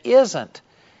me that isn't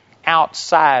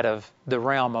outside of the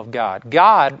realm of God.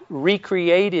 God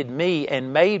recreated me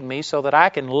and made me so that I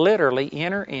can literally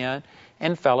enter in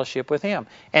and fellowship with Him.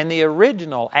 And the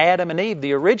original Adam and Eve,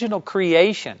 the original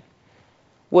creation,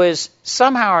 was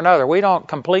somehow or another, we don't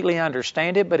completely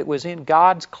understand it, but it was in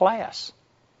God's class.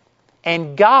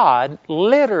 And God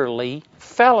literally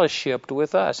fellowshiped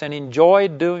with us and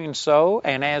enjoyed doing so.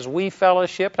 And as we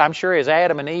fellowshiped, I'm sure as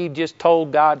Adam and Eve just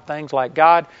told God things like,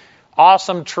 God,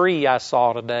 awesome tree I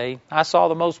saw today. I saw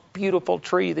the most beautiful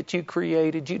tree that you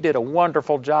created. You did a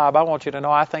wonderful job. I want you to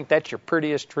know I think that's your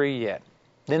prettiest tree yet.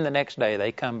 Then the next day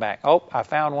they come back. Oh, I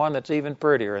found one that's even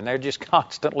prettier. And they're just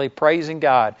constantly praising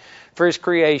God for His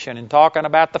creation and talking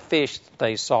about the fish that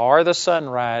they saw or the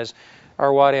sunrise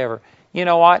or whatever. You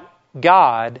know what?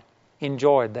 God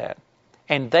enjoyed that.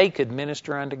 And they could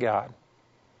minister unto God.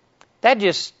 That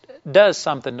just does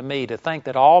something to me, to think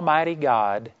that Almighty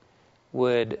God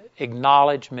would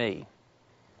acknowledge me.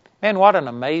 Man, what an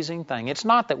amazing thing. It's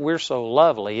not that we're so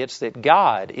lovely. It's that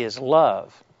God is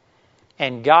love.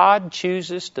 And God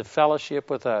chooses to fellowship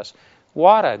with us.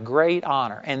 What a great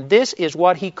honor. And this is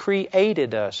what He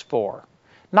created us for.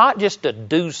 Not just to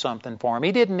do something for Him.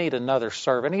 He didn't need another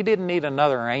servant. He didn't need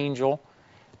another angel.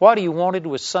 What He wanted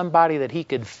was somebody that He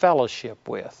could fellowship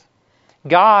with.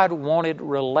 God wanted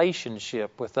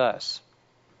relationship with us.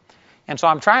 And so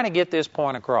I'm trying to get this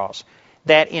point across.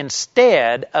 That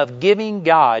instead of giving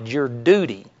God your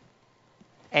duty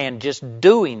and just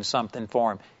doing something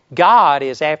for Him, God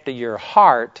is after your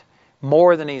heart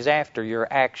more than He's after your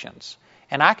actions.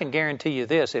 And I can guarantee you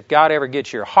this, if God ever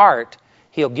gets your heart,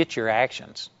 He'll get your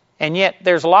actions. And yet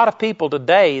there's a lot of people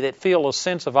today that feel a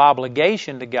sense of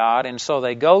obligation to God, and so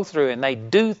they go through and they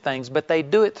do things, but they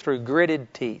do it through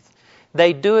gritted teeth.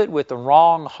 They do it with the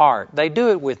wrong heart. They do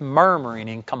it with murmuring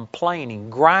and complaining,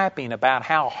 griping about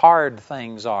how hard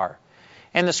things are.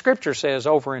 And the Scripture says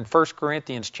over in 1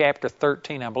 Corinthians chapter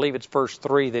 13, I believe it's verse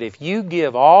 3, that if you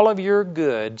give all of your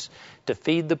goods to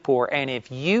feed the poor, and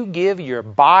if you give your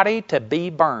body to be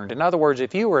burned, in other words,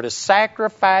 if you were to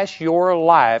sacrifice your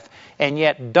life and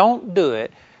yet don't do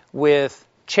it with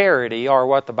charity, or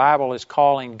what the Bible is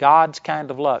calling God's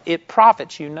kind of love, it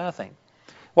profits you nothing.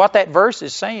 What that verse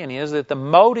is saying is that the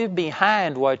motive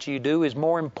behind what you do is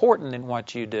more important than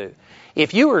what you do.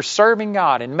 If you are serving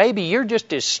God, and maybe you're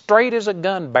just as straight as a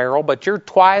gun barrel, but you're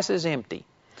twice as empty.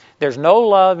 There's no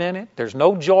love in it. There's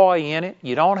no joy in it.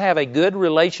 You don't have a good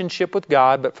relationship with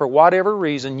God, but for whatever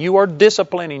reason, you are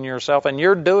disciplining yourself and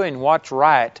you're doing what's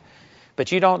right,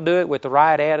 but you don't do it with the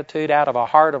right attitude out of a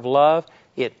heart of love,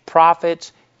 it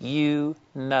profits you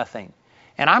nothing.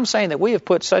 And I'm saying that we have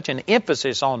put such an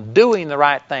emphasis on doing the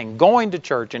right thing, going to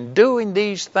church and doing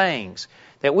these things,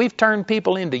 that we've turned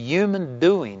people into human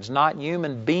doings, not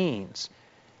human beings.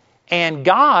 And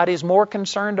God is more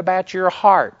concerned about your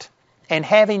heart and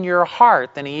having your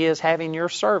heart than He is having your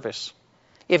service.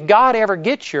 If God ever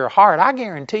gets your heart, I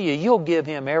guarantee you, you'll give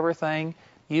Him everything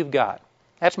you've got.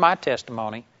 That's my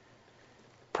testimony.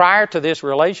 Prior to this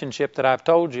relationship that I've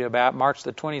told you about, March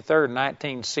the 23rd,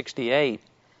 1968,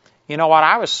 you know what?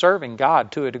 I was serving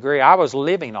God to a degree. I was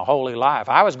living a holy life.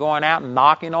 I was going out and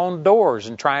knocking on doors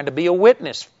and trying to be a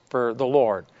witness for the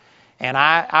Lord. And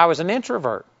I was an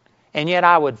introvert. And yet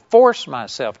I would force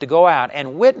myself to go out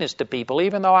and witness to people,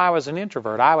 even though I was an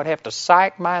introvert. I would have to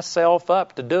psych myself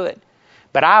up to do it.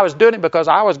 But I was doing it because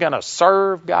I was going to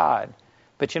serve God.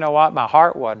 But you know what? My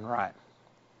heart wasn't right.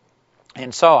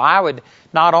 And so I would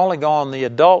not only go on the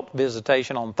adult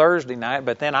visitation on Thursday night,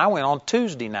 but then I went on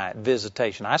Tuesday night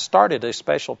visitation. I started a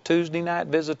special Tuesday night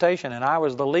visitation, and I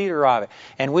was the leader of it.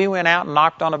 And we went out and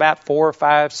knocked on about 4,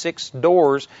 5, 6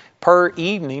 doors per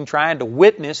evening trying to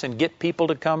witness and get people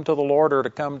to come to the Lord or to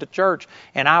come to church.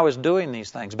 And I was doing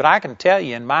these things. But I can tell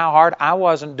you, in my heart, I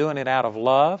wasn't doing it out of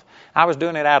love. I was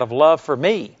doing it out of love for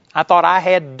me. I thought I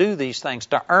had to do these things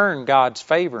to earn God's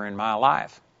favor in my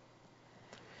life.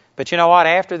 But you know what?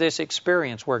 After this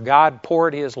experience where God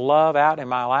poured His love out in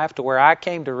my life to where I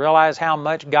came to realize how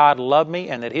much God loved me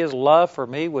and that His love for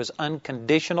me was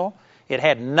unconditional, it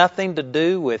had nothing to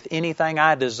do with anything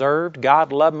I deserved.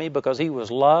 God loved me because He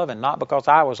was love and not because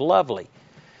I was lovely.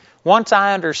 Once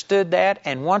I understood that,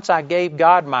 and once I gave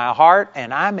God my heart,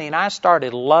 and I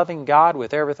started loving God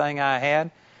with everything I had,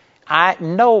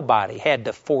 nobody had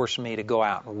to force me to go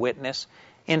out and witness.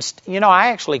 I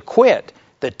actually quit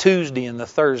the Tuesday and the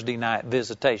Thursday night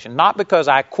visitation. Not because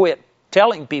I quit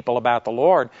telling people about the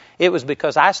Lord. It was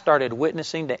because I started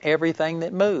witnessing to everything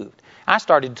that moved. I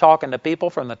started talking to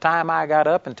people from the time I got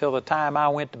up until the time I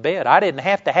went to bed. I didn't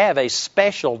have to have a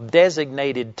special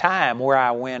designated time where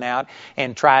I went out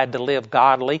and tried to live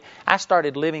godly. I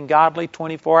started living godly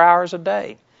 24 hours a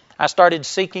day. I started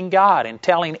seeking God and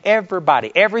telling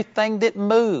everybody everything that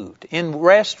moved in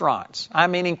restaurants,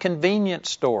 in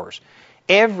convenience stores,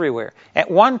 everywhere. At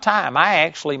one time, I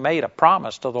actually made a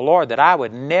promise to the Lord that I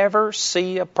would never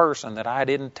see a person that I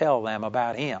didn't tell them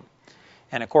about Him.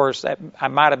 And of course, that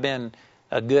might have been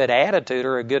a good attitude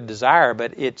or a good desire,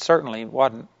 but it certainly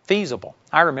wasn't feasible.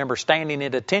 I remember standing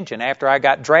at attention after I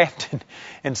got drafted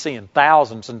and seeing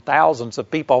thousands and thousands of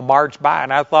people march by,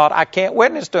 and I thought, I can't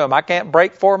witness to them. I can't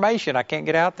break formation. I can't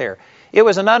get out there. It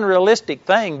was an unrealistic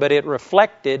thing, but it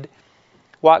reflected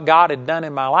what God had done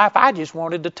in my life. I just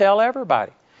wanted to tell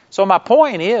everybody. So my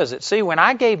point is that, when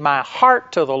I gave my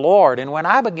heart to the Lord and when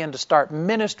I began to start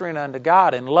ministering unto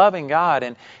God and loving God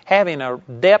and having a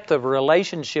depth of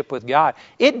relationship with God,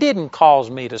 it didn't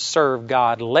cause me to serve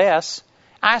God less.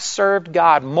 I served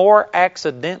God more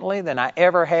accidentally than I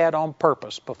ever had on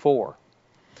purpose before.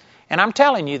 And I'm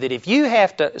telling you that if you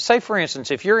have to, say for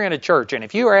instance, if you're in a church and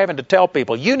if you are having to tell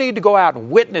people, you need to go out and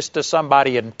witness to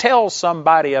somebody and tell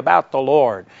somebody about the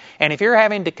Lord, and if you're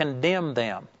having to condemn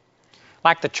them,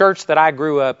 like the church that I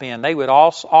grew up in, they would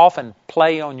often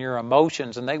play on your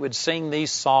emotions and they would sing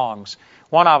these songs.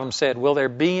 One of them said, will there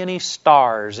be any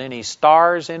stars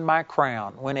in my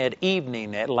crown, when at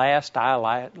evening at last I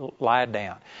lie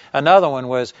down? Another one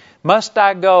was, must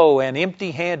I go and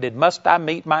empty-handed, must I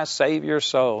meet my Savior's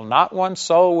soul? Not one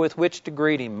soul with which to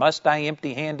greet Him, must I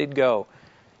empty-handed go?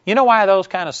 You know why those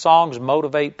kind of songs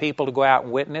motivate people to go out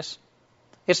and witness?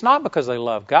 It's not because they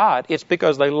love God. It's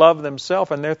because they love themselves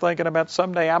and they're thinking about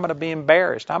someday I'm going to be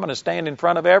embarrassed. I'm going to stand in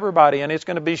front of everybody and it's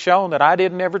going to be shown that I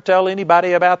didn't ever tell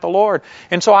anybody about the Lord.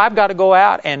 And so I've got to go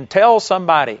out and tell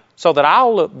somebody so that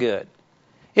I'll look good.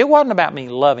 It wasn't about me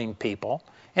loving people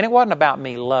and it wasn't about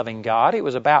me loving God. It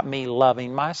was about me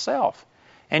loving myself.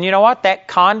 And you know what? That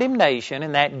condemnation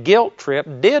and that guilt trip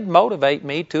did motivate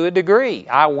me to a degree.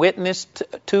 I witnessed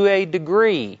to a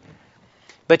degree.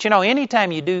 But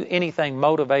anytime you do anything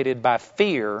motivated by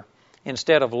fear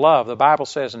instead of love, the Bible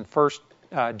says in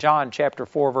 1 John chapter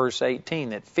 4, verse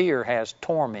 18, that fear has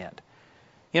torment.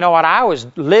 You know what? I was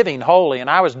living holy and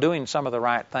I was doing some of the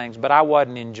right things, but I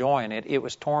wasn't enjoying it. It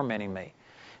was tormenting me.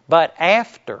 But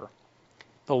after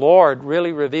the Lord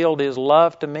really revealed His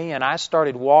love to me and I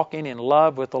started walking in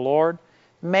love with the Lord,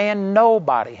 man,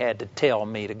 nobody had to tell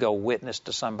me to go witness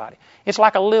to somebody. It's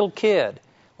like a little kid.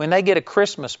 When they get a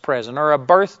Christmas present or a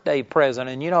birthday present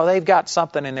and, they've got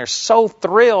something and they're so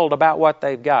thrilled about what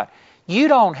they've got, you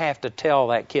don't have to tell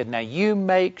that kid. Now, you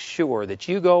make sure that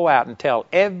you go out and tell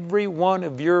every one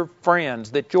of your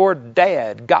friends that your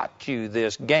dad got you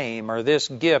this game or this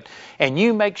gift, and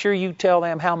you make sure you tell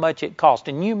them how much it cost,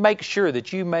 and you make sure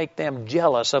that you make them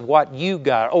jealous of what you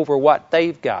got over what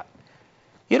they've got.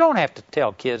 You don't have to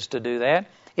tell kids to do that.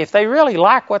 If they really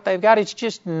like what they've got, it's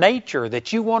just nature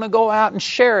that you want to go out and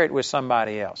share it with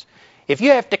somebody else. If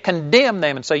you have to condemn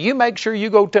them and say, you make sure you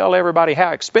go tell everybody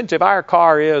how expensive our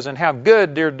car is and how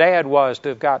good your dad was to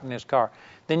have gotten this car,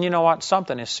 then you know what?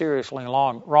 Something is seriously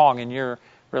wrong in your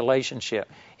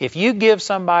relationship. If you give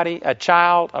somebody, a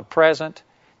child, a present,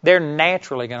 they're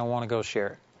naturally going to want to go share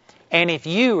it. And if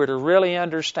you were to really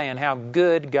understand how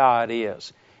good God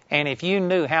is, and if you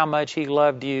knew how much He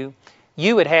loved you,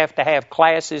 you would have to have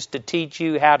classes to teach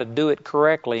you how to do it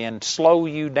correctly and slow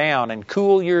you down and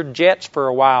cool your jets for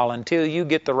a while until you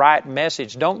get the right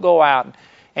message. Don't go out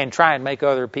and try and make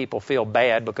other people feel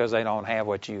bad because they don't have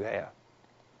what you have.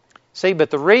 See, but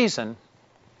the reason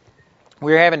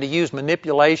we're having to use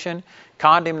manipulation,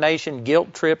 condemnation,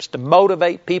 guilt trips to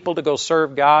motivate people to go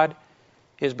serve God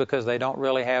is because they don't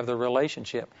really have the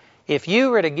relationship. If you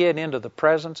were to get into the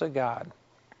presence of God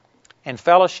and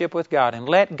fellowship with God and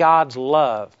let God's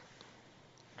love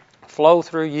flow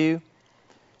through you,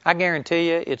 I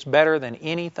guarantee you it's better than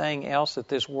anything else that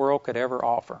this world could ever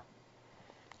offer.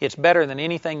 It's better than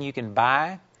anything you can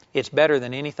buy. It's better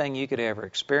than anything you could ever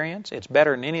experience. It's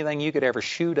better than anything you could ever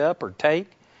shoot up or take.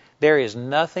 There is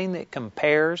nothing that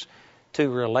compares to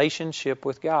relationship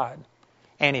with God.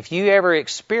 And if you ever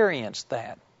experienced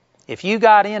that, if you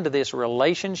got into this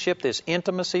relationship, this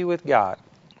intimacy with God,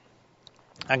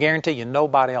 I guarantee you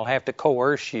nobody will have to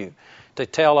coerce you to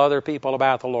tell other people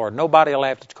about the Lord. Nobody will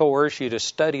have to coerce you to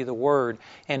study the Word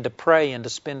and to pray and to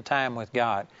spend time with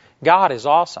God. God is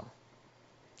awesome.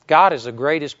 God is the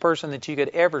greatest person that you could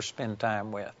ever spend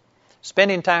time with.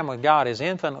 Spending time with God is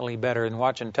infinitely better than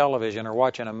watching television or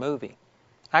watching a movie.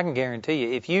 I can guarantee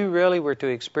you, if you really were to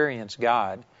experience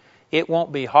God, it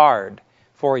won't be hard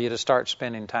for you to start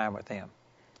spending time with Him.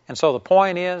 And so the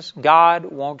point is, God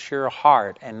wants your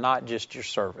heart and not just your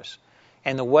service.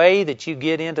 And the way that you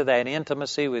get into that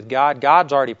intimacy with God,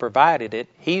 God's already provided it.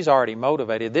 He's already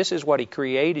motivated. This is what He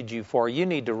created you for. You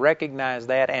need to recognize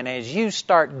that. And as you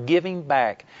start giving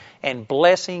back and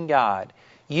blessing God,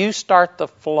 you start the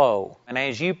flow. And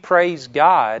as you praise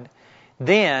God,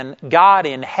 then God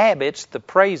inhabits the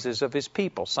praises of His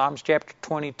people. Psalms chapter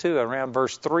 22, around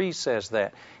verse 3 says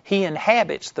that. He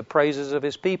inhabits the praises of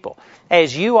His people.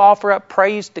 As you offer up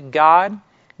praise to God,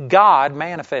 God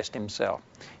manifests Himself.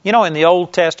 You know, in the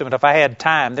Old Testament, if I had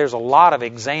time, there's a lot of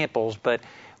examples, but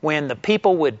when the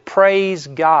people would praise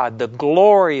God, the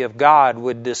glory of God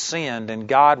would descend and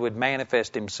God would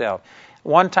manifest Himself.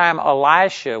 One time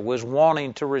Elisha was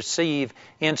wanting to receive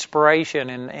inspiration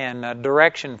and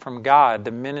direction from God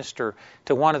to minister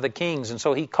to one of the kings. And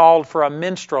so he called for a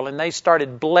minstrel, and they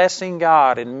started blessing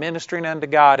God and ministering unto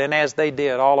God. And as they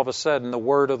did, all of a sudden the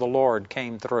word of the Lord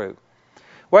came through.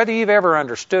 Whether you've ever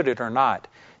understood it or not,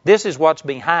 this is what's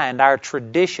behind our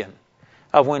tradition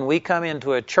of when we come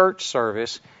into a church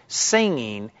service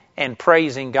singing and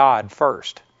praising God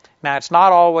first. Now, it's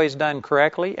not always done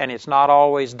correctly, and it's not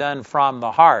always done from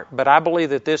the heart. But I believe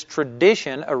that this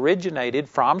tradition originated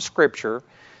from Scripture,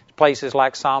 places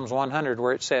like Psalms 100,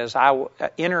 where it says, I will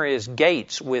enter His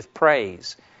gates with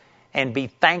praise and be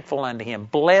thankful unto Him.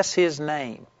 Bless His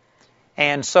name.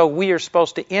 And so we are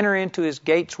supposed to enter into His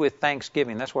gates with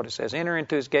thanksgiving. That's what it says. Enter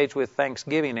into His gates with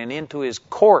thanksgiving and into His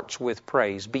courts with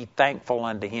praise. Be thankful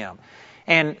unto Him.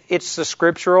 And it's the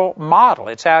scriptural model.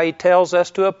 It's how He tells us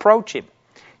to approach Him.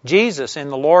 Jesus in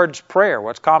the Lord's Prayer,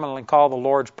 what's commonly called the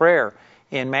Lord's Prayer,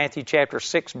 in Matthew chapter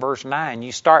 6, verse 9,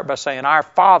 you start by saying, Our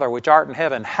Father which art in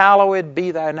heaven, hallowed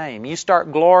be Thy name. You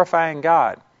start glorifying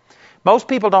God. Most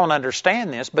people don't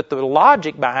understand this, but the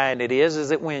logic behind it is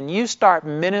that when you start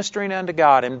ministering unto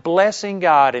God and blessing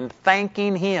God and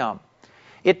thanking Him,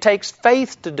 it takes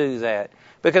faith to do that,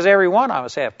 because every one of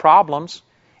us have problems.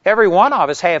 Every one of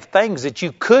us have things that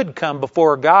you could come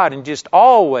before God and just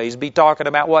always be talking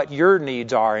about what your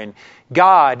needs are. And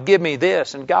God, give me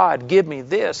this, and God, give me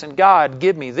this, and God,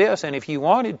 give me this. And if you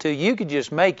wanted to, you could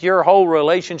just make your whole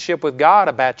relationship with God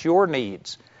about your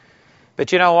needs.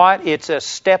 But you know what? It's a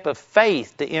step of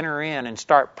faith to enter in and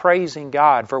start praising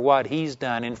God for what He's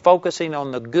done and focusing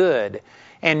on the good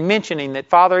and mentioning that,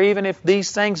 Father, even if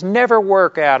these things never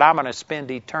work out, I'm going to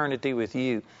spend eternity with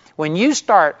You. When you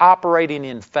start operating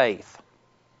in faith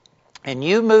and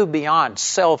you move beyond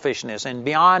selfishness and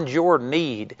beyond your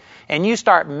need and you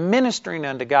start ministering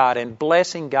unto God and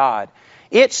blessing God,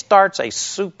 it starts a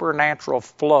supernatural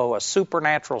flow, a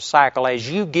supernatural cycle. As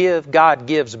you give, God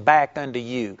gives back unto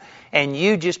you. And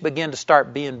you just begin to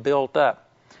start being built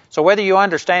up. So whether you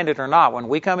understand it or not, when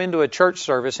we come into a church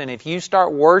service and if you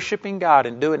start worshiping God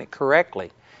and doing it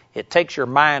correctly, it takes your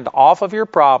mind off of your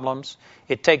problems.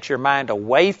 It takes your mind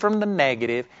away from the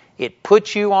negative. It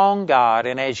puts you on God.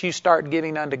 And as you start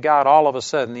giving unto God, all of a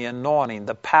sudden the anointing,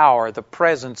 the power, the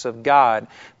presence of God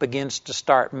begins to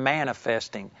start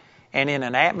manifesting. And in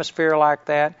an atmosphere like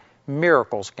that,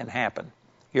 miracles can happen.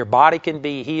 Your body can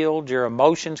be healed. Your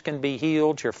emotions can be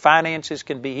healed. Your finances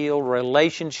can be healed.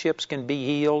 Relationships can be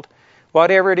healed.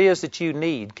 Whatever it is that you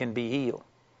need can be healed.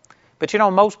 But you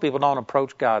know, most people don't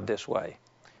approach God this way.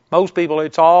 Most people,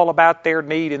 it's all about their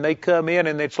need, and they come in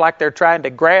and it's like they're trying to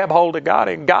grab hold of God,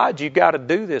 and God, you've got to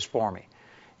do this for me.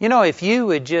 You know, if you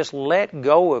would just let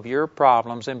go of your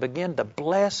problems and begin to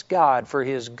bless God for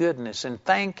His goodness and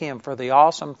thank Him for the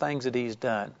awesome things that He's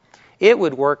done, it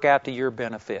would work out to your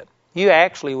benefit. You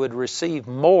actually would receive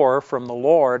more from the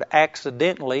Lord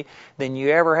accidentally than you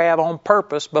ever have on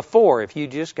purpose before if you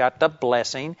just got the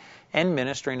blessing and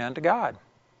ministering unto God.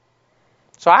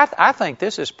 So I think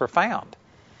this is profound.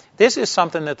 This is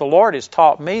something that the Lord has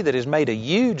taught me that has made a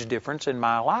huge difference in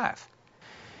my life.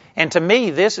 And to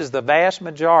me, this is the vast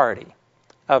majority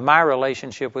of my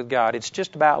relationship with God. It's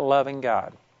just about loving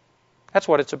God. That's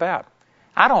what it's about.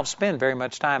 I don't spend very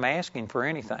much time asking for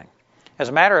anything. As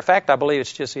a matter of fact, I believe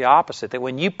it's just the opposite, that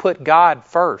when you put God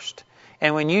first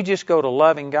And when you just go to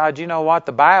loving God, you know what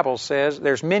the Bible says?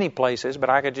 There's many places, but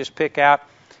I could just pick out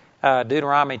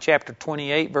Deuteronomy chapter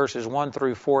 28, verses 1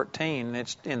 through 14.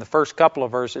 It's in the first couple of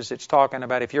verses, it's talking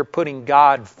about if you're putting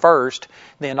God first,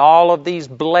 then all of these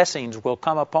blessings will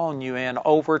come upon you and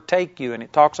overtake you. And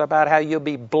it talks about how you'll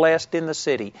be blessed in the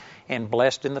city and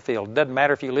blessed in the field. It doesn't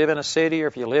matter if you live in a city or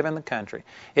if you live in the country.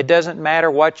 It doesn't matter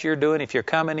what you're doing, if you're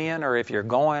coming in or if you're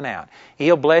going out.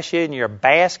 He'll bless you in your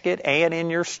basket and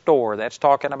in your store. That's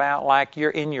talking about like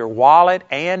you're in your wallet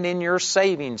and in your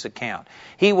savings account.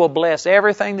 He will bless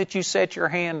everything that you set your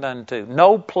hand unto.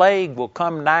 No plague will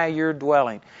come nigh your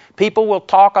dwelling. People will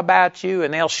talk about you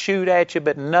and they'll shoot at you,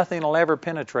 but nothing will ever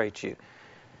penetrate you.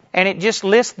 And it just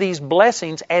lists these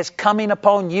blessings as coming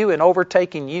upon you and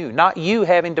overtaking you, not you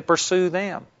having to pursue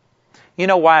them. You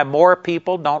know why more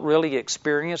people don't really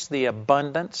experience the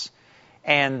abundance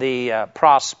and the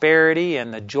prosperity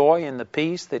and the joy and the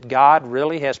peace that God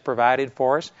really has provided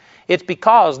for us? It's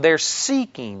because they're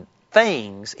seeking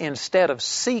things instead of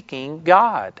seeking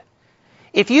God.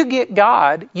 If you get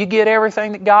God, you get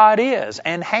everything that God is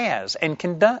and has and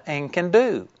can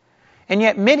do. And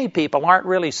yet many people aren't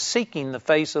really seeking the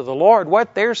face of the Lord.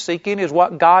 What they're seeking is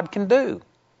what God can do.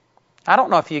 I don't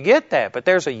know if you get that, but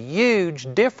there's a huge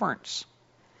difference.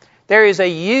 There is a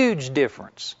huge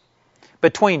difference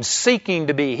between seeking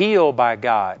to be healed by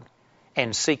God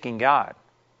and seeking God.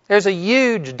 There's a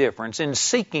huge difference in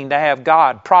seeking to have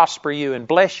God prosper you and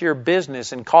bless your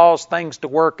business and cause things to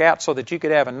work out so that you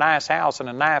could have a nice house and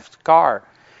a nice car.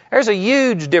 There's a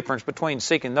huge difference between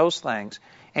seeking those things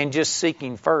and just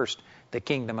seeking first the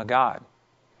kingdom of God.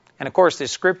 And of course,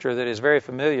 this scripture that is very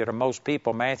familiar to most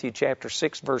people, Matthew chapter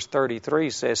 6, verse 33,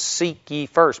 says, seek ye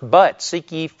first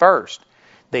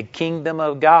the kingdom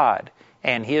of God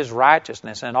and His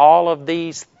righteousness, and all of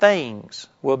these things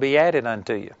will be added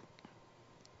unto you.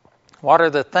 What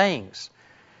are the things?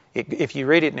 If you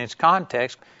read it in its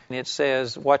context, it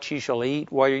says what you shall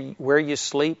eat, where you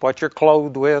sleep, what you're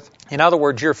clothed with. In other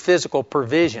words, your physical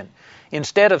provision.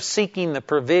 Instead of seeking the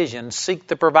provision, seek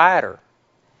the provider.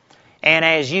 And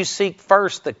as you seek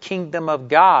first the kingdom of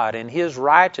God and His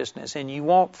righteousness, and you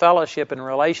want fellowship and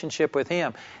relationship with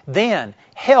Him, then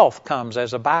health comes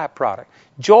as a byproduct.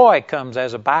 Joy comes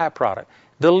as a byproduct.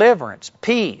 Deliverance,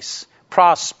 peace,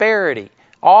 prosperity,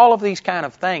 all of these kind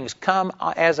of things come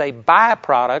as a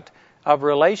byproduct of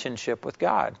relationship with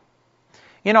God.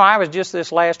 You know, I was just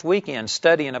this last weekend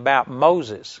studying about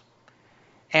Moses.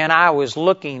 And I was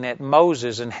looking at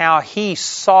Moses and how he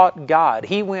sought God.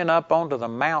 He went up onto the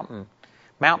mountain,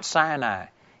 Mount Sinai,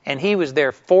 and he was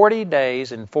there 40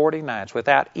 days and 40 nights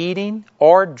without eating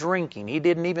or drinking. He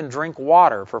didn't even drink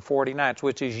water for 40 nights,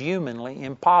 which is humanly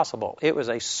impossible. It was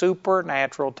a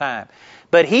supernatural time.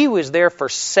 But he was there for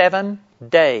 7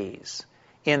 days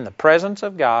in the presence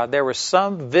of God. There was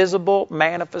some visible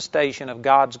manifestation of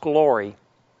God's glory.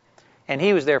 And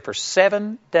he was there for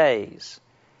 7 days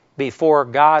before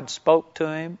God spoke to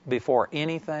him, before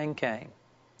anything came.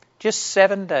 Just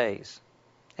 7 days.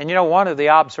 And you know, one of the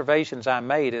observations I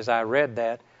made as I read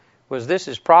that was this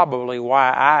is probably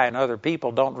why I and other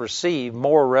people don't receive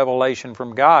more revelation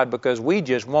from God, because we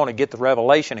just want to get the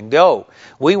revelation and go.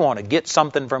 We want to get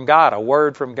something from God, a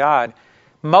word from God.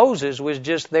 Moses was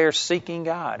just there seeking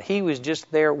God. He was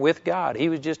just there with God. He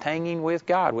was just hanging with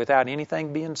God without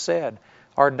anything being said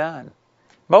or done.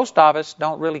 Most of us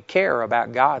don't really care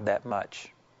about God that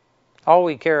much. All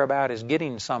we care about is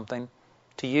getting something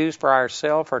to use for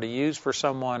ourselves or to use for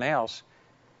someone else.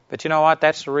 But you know what?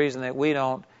 That's the reason that we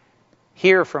don't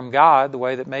hear from God the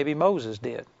way that maybe Moses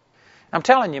did. I'm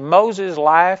telling you, Moses'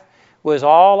 life was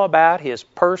all about his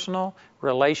personal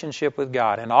relationship with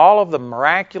God. And all of the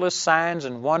miraculous signs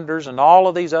and wonders and all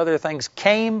of these other things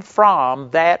came from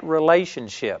that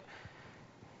relationship.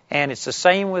 And it's the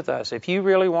same with us. If you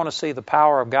really want to see the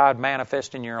power of God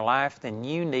manifest in your life, then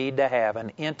you need to have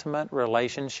an intimate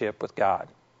relationship with God.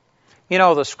 You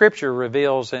know, the Scripture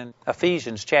reveals in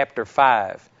Ephesians chapter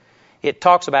 5, it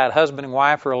talks about husband and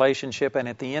wife relationship, and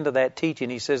at the end of that teaching,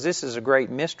 he says, this is a great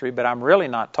mystery, but I'm really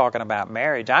not talking about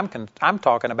marriage. I'm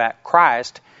talking about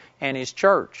Christ and His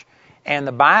church. And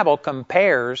the Bible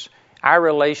compares our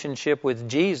relationship with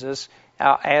Jesus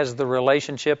as the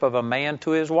relationship of a man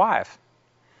to his wife.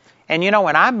 And you know,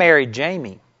 when I married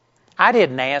Jamie, I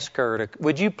didn't ask her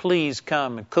would you please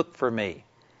come and cook for me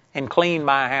and clean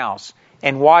my house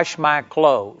and wash my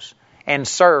clothes and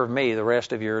serve me the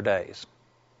rest of your days.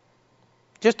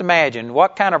 Just imagine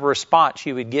what kind of response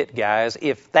you would get, guys,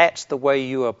 if that's the way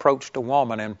you approached a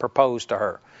woman and proposed to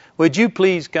her. Would you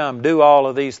please come do all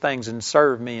of these things and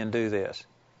serve me and do this?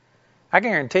 I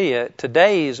guarantee you,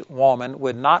 today's woman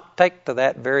would not take to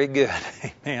that very good.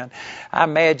 Amen. I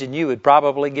imagine you would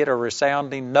probably get a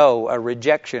resounding no, a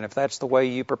rejection, if that's the way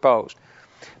you proposed.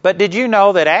 But did you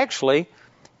know that actually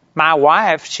my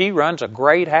wife, she runs a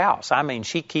great house. I mean,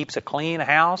 she keeps a clean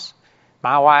house.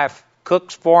 My wife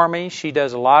cooks for me. She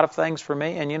does a lot of things for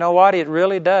me. And you know what? It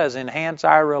really does enhance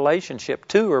our relationship.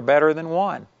 Two are better than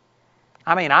one.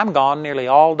 I mean, I'm gone nearly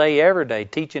all day, every day,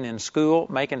 teaching in school,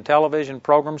 making television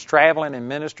programs, traveling and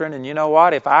ministering. And you know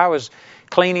what? If I was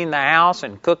cleaning the house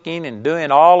and cooking and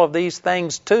doing all of these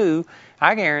things too,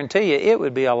 I guarantee you it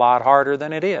would be a lot harder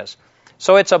than it is.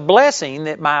 So it's a blessing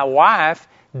that my wife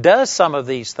does some of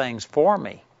these things for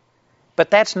me.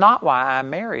 But that's not why I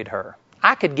married her.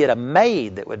 I could get a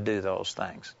maid that would do those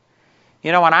things.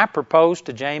 You know, when I proposed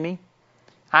to Jamie,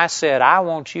 I said, I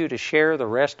want you to share the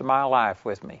rest of my life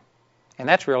with me. And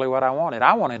that's really what I wanted.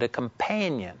 I wanted a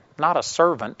companion, not a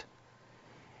servant.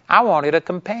 I wanted a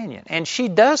companion. And she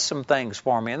does some things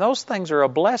for me, and those things are a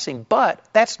blessing, but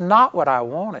that's not what I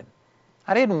wanted.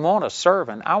 I didn't want a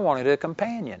servant. I wanted a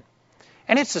companion.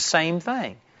 And it's the same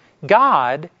thing.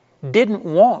 God didn't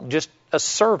want just a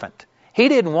servant. He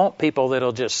didn't want people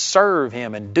that'll just serve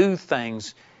Him and do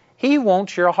things. He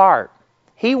wants your heart.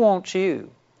 He wants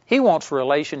you. He wants a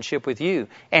relationship with you.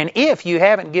 And if you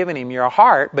haven't given Him your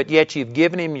heart, but yet you've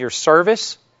given Him your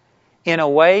service, in a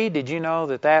way, did you know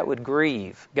that that would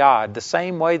grieve God? The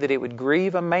same way that it would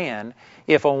grieve a man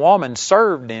if a woman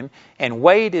served him and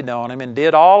waited on him and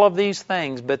did all of these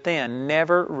things, but then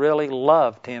never really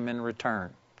loved him in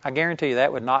return. I guarantee you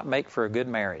that would not make for a good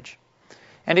marriage.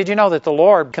 And did you know that the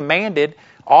Lord commanded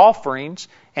offerings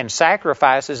and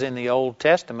sacrifices in the Old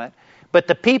Testament? But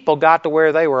the people got to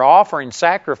where they were offering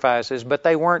sacrifices, but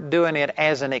they weren't doing it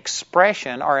as an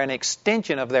expression or an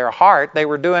extension of their heart. They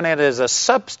were doing it as a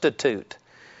substitute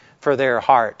for their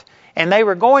heart. And they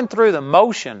were going through the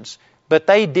motions, but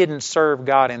they didn't serve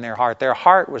God in their heart. Their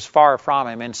heart was far from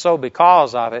Him. And so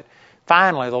because of it,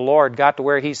 finally the Lord got to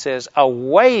where He says,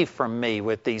 away from me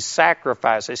with these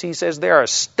sacrifices. He says, they're a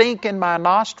stink in my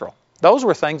nostril. Those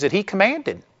were things that He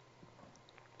commanded.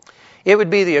 It would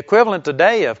be the equivalent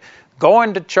today of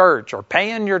going to church or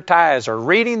paying your tithes or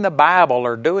reading the Bible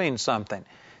or doing something.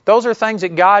 Those are things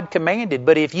that God commanded.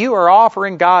 But if you are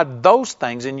offering God those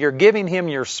things and you're giving Him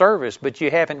your service, but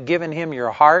you haven't given Him your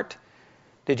heart,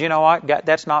 did you know what?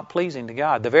 That's not pleasing to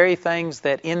God. The very things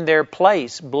that in their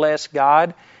place bless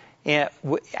God,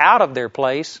 out of their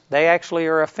place, they actually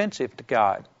are offensive to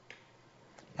God.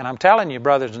 And I'm telling you,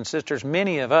 brothers and sisters,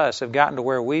 many of us have gotten to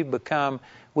where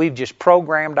we've just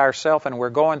programmed ourselves and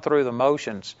we're going through the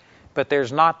motions. But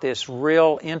there's not this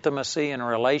real intimacy and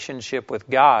relationship with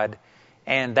God,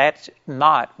 and that's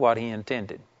not what He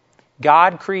intended.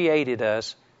 God created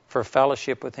us for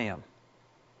fellowship with Him.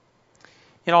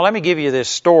 You know, let me give you this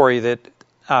story that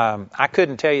I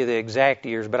couldn't tell you the exact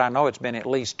years, but I know it's been at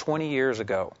least 20 years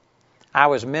ago. I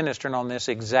was ministering on this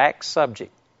exact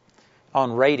subject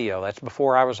on radio. That's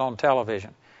before I was on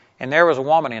television. And there was a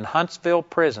woman in Huntsville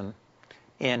Prison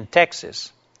in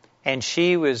Texas, and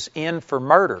she was in for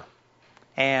murder.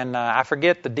 And I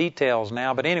forget the details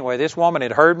now, but anyway, this woman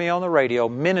had heard me on the radio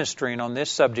ministering on this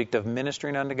subject of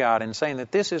ministering unto God and saying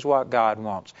that this is what God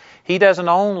wants. He doesn't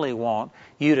only want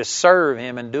you to serve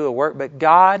Him and do a work, but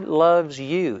God loves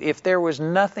you. If there was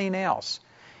nothing else,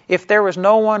 if there was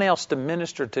no one else to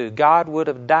minister to, God would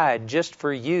have died just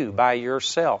for you by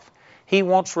yourself. He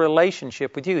wants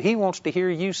relationship with you. He wants to hear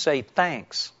you say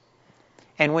thanks.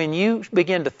 And when you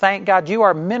begin to thank God, you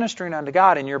are ministering unto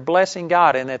God and you're blessing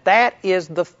God, and that is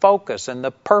the focus and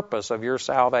the purpose of your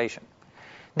salvation.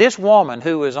 This woman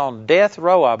who was on death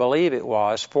row, I believe it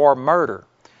was, for murder,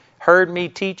 heard me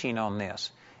teaching on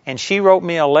this. And she wrote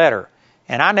me a letter.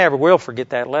 And I never will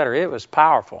forget that letter. It was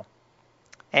powerful.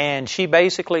 And she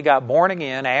basically got born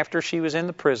again after she was in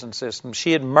the prison system.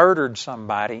 She had murdered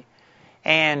somebody,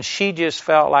 and she just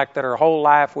felt like that her whole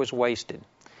life was wasted.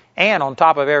 And on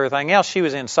top of everything else, she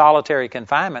was in solitary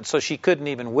confinement, so she couldn't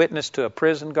even witness to a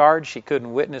prison guard. She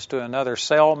couldn't witness to another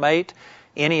cellmate,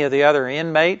 any of the other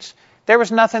inmates. There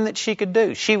was nothing that she could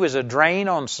do. She was a drain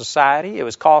on society. It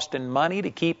was costing money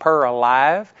to keep her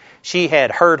alive. She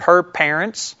had hurt her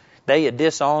parents. They had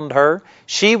disowned her.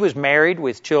 She was married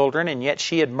with children, and yet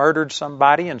she had murdered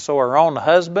somebody, and so her own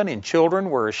husband and children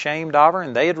were ashamed of her,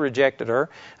 and they had rejected her.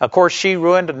 Of course, she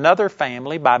ruined another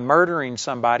family by murdering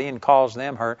somebody and caused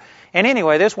them hurt. And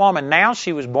anyway, this woman, now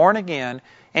she was born again,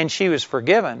 and she was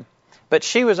forgiven, but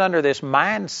she was under this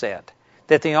mindset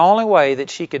that the only way that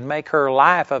she could make her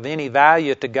life of any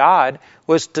value to God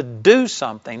was to do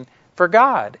something for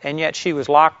God. And yet she was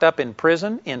locked up in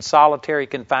prison, in solitary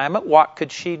confinement. What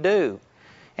could she do?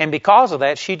 And because of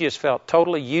that, she just felt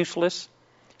totally useless.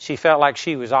 She felt like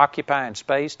she was occupying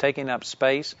space, taking up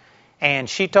space. And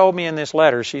she told me in this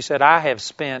letter, she said, I have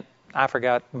spent, I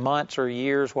forgot, months or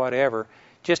years, whatever,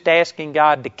 just asking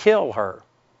God to kill her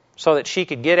so that she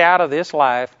could get out of this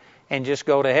life and just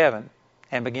go to heaven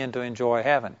and begin to enjoy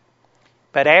heaven.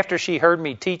 But after she heard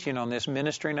me teaching on this,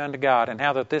 ministering unto God, and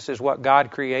how that this is what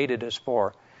God created us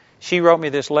for, she wrote me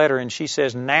this letter and she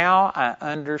says, now I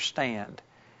understand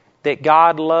that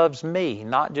God loves me,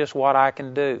 not just what I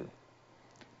can do.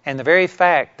 And the very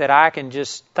fact that I can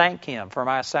just thank Him for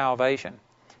my salvation,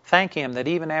 thank Him that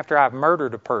even after I've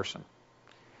murdered a person,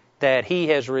 that He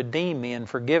has redeemed me and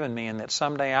forgiven me, and that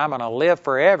someday I'm going to live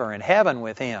forever in heaven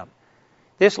with Him.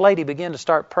 This lady began to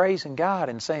start praising God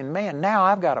and saying, man, now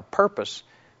I've got a purpose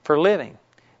for living.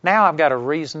 Now I've got a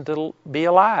reason to be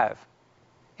alive.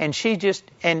 And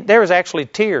and there was actually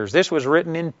tears. This was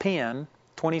written in pen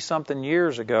 20-something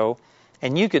years ago,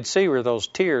 and you could see where those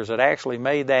tears had actually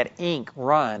made that ink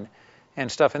run and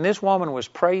stuff. And this woman was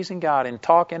praising God and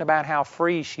talking about how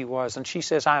free she was. And she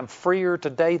says, I'm freer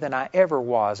today than I ever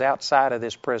was outside of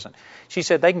this prison. She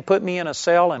said, they can put me in a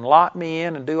cell and lock me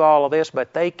in and do all of this,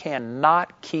 but they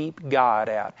cannot keep God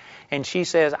out. And she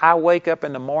says, I wake up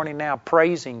in the morning now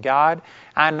praising God.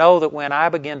 I know that when I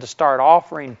begin to start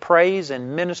offering praise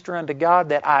and minister unto God,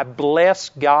 that I bless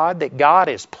God, that God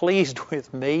is pleased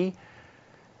with me.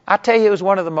 I tell you, it was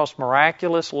one of the most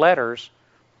miraculous letters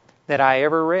that I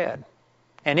ever read.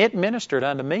 And it ministered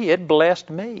unto me. It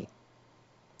blessed me.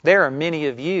 There are many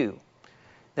of you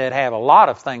that have a lot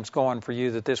of things going for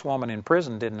you that this woman in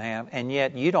prison didn't have, and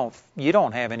yet you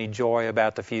don't have any joy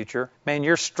about the future. Man,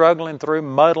 you're struggling through,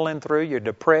 muddling through, you're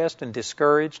depressed and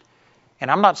discouraged.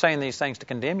 And I'm not saying these things to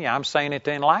condemn you. I'm saying it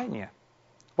to enlighten you.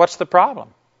 What's the problem?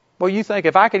 Well, you think,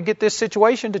 if I could get this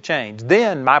situation to change,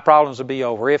 then my problems would be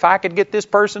over. If I could get this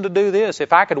person to do this,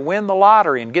 if I could win the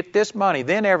lottery and get this money,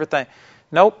 then everything.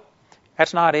 Nope,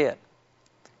 that's not it.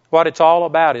 What it's all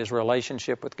about is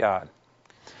relationship with God.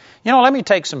 You know, let me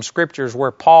take some scriptures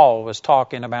where Paul was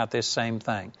talking about this same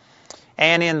thing.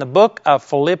 And in the book of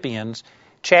Philippians,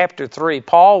 chapter 3,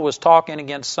 Paul was talking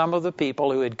against some of the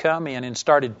people who had come in and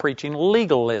started preaching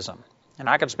legalism. And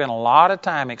I could spend a lot of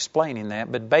time explaining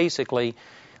that, but basically,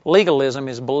 legalism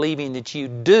is believing that you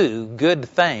do good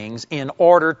things in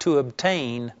order to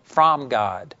obtain from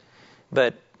God.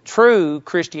 But true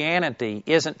Christianity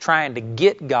isn't trying to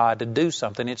get God to do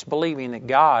something. It's believing that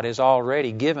God has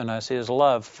already given us His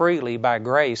love freely by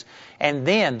grace. And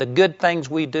then the good things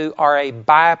we do are a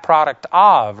byproduct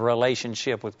of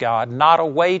relationship with God, not a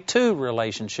way to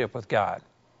relationship with God.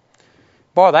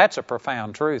 Boy, that's a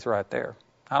profound truth right there.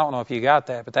 I don't know if you got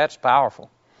that, but that's powerful.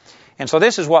 And so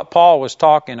this is what Paul was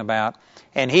talking about.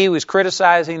 And he was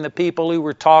criticizing the people who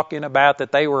were talking about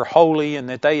that they were holy and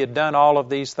that they had done all of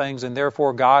these things and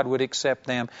therefore God would accept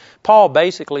them. Paul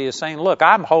basically is saying, look,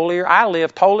 I'm holier. I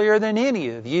lived holier than any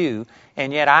of you.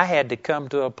 And yet I had to come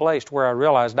to a place where I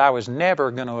realized I was never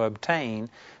going to obtain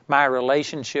my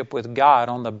relationship with God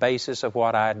on the basis of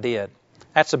what I did.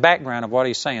 That's the background of what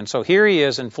he's saying. So here he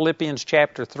is in Philippians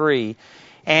chapter 3.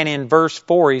 And in verse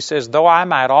 4 he says, though I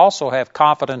might also have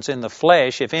confidence in the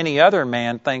flesh, if any other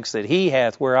man thinks that he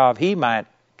hath whereof he might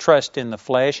trust in the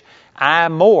flesh, I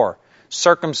more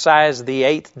circumcised the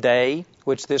 8th day,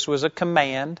 which this was a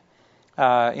command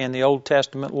in the Old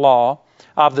Testament law,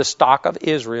 of the stock of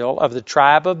Israel, of the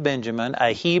tribe of Benjamin,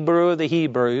 a Hebrew of the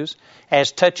Hebrews,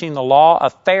 as touching the law, a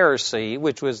Pharisee,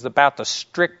 which was about the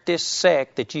strictest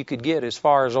sect that you could get as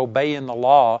far as obeying the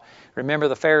law. Remember,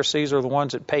 the Pharisees are the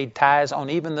ones that paid tithes on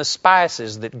even the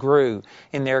spices that grew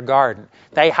in their garden.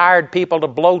 They hired people to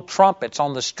blow trumpets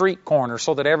on the street corner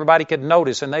so that everybody could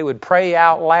notice, and they would pray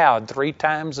out loud 3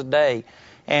 times a day.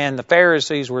 And the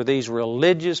Pharisees were these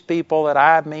religious people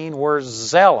that were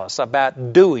zealous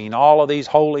about doing all of these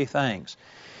holy things.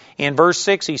 In verse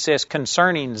 6 he says,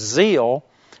 concerning zeal,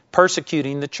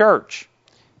 persecuting the church.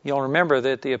 You'll remember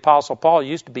that the Apostle Paul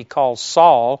used to be called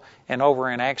Saul, and over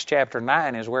in Acts chapter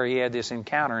 9 is where he had this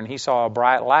encounter and he saw a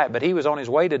bright light. But he was on his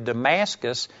way to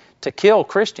Damascus to kill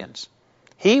Christians.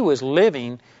 He was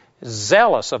living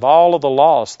zealous of all of the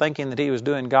laws, thinking that he was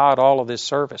doing God all of this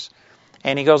service.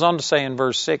 And he goes on to say in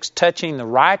verse 6, touching the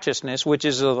righteousness which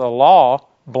is of the law,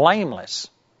 blameless.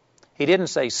 He didn't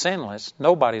say sinless.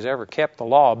 Nobody's ever kept the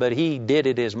law, but he did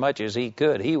it as much as he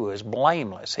could. He was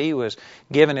blameless. He was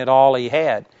giving it all he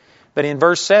had. But in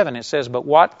verse 7 it says, but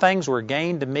what things were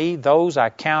gained to me, those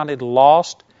I counted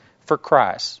lost for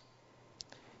Christ.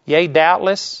 Yea,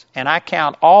 doubtless, and I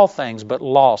count all things but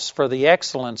loss for the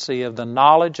excellency of the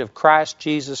knowledge of Christ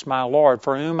Jesus my Lord,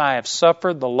 for whom I have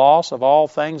suffered the loss of all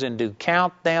things, and do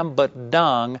count them but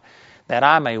dung, that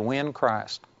I may win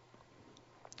Christ.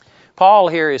 Paul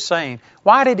here is saying,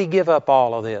 why did he give up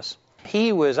all of this?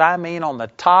 He was, on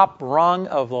the top rung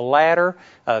of the ladder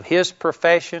of his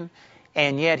profession,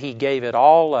 and yet he gave it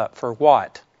all up. For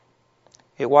what?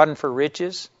 It wasn't for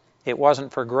riches. It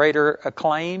wasn't for greater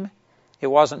acclaim. It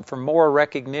wasn't for more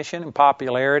recognition and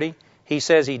popularity. He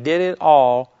says he did it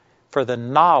all for the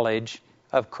knowledge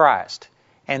of Christ.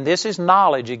 And this is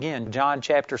knowledge, again, John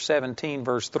chapter 17,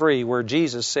 verse 3, where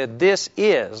Jesus said, this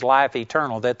is life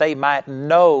eternal, that they might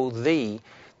know Thee,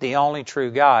 the only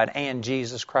true God, and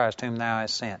Jesus Christ, whom Thou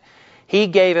hast sent. He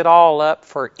gave it all up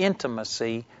for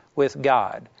intimacy with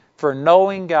God, for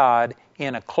knowing God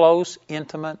in a close,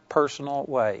 intimate, personal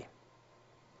way.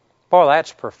 Boy,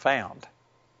 that's profound.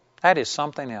 That is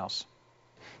something else.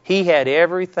 He had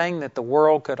everything that the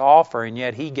world could offer, and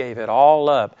yet he gave it all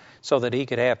up so that he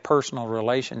could have personal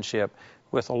relationship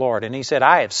with the Lord. And he said,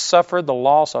 I have suffered the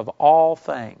loss of all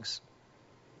things,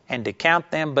 and to count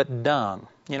them but dung.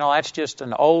 You know, that's just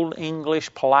an old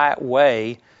English polite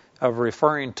way of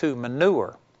referring to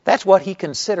manure. That's what he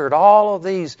considered all of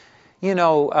these,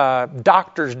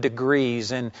 doctor's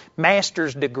degrees and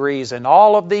master's degrees and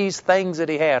all of these things that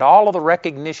he had, all of the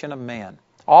recognition of men,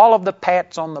 all of the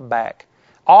pats on the back.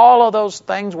 All of those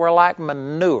things were like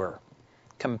manure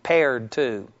compared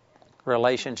to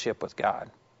relationship with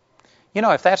God. You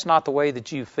know, if that's not the way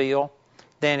that you feel,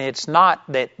 then it's not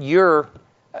that your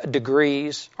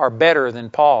degrees are better than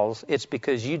Paul's. It's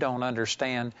because you don't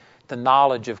understand the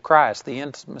knowledge of Christ, the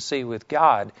intimacy with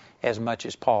God, as much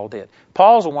as Paul did.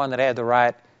 Paul's the one that had the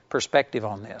right perspective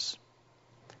on this.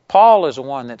 Paul is the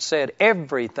one that said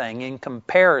everything in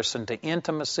comparison to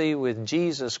intimacy with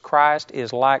Jesus Christ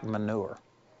is like manure.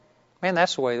 Man,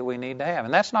 that's the way that we need to have.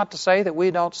 And that's not to say that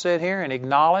we don't sit here and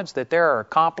acknowledge that there are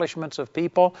accomplishments of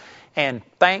people and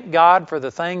thank God for the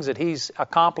things that He's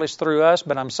accomplished through us.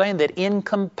 But I'm saying that in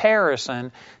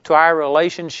comparison to our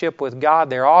relationship with God,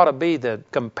 there ought to be the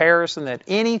comparison that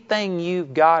anything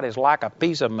you've got is like a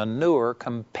piece of manure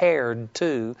compared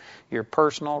to your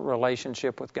personal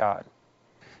relationship with God.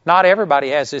 Not everybody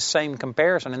has this same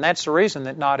comparison, and that's the reason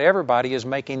that not everybody is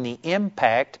making the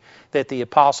impact that the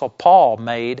Apostle Paul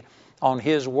made on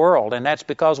his world, and that's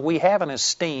because we have an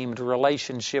esteemed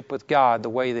relationship with God the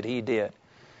way that he did.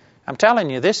 I'm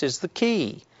telling you, this is the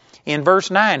key. In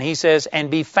verse 9, he says, and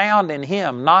be found in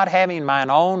Him, not having mine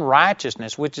own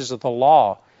righteousness, which is of the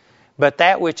law, but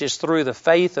that which is through the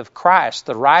faith of Christ,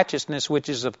 the righteousness which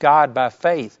is of God by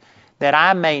faith, that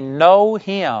I may know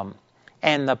Him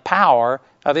and the power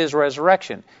of His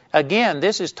resurrection. Again,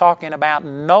 this is talking about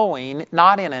knowing,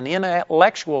 not in an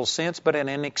intellectual sense, but in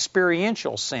an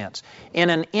experiential sense, in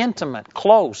an intimate,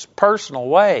 close, personal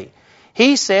way.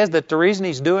 He says that the reason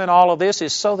he's doing all of this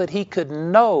is so that he could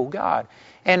know God.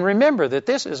 And remember that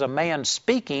this is a man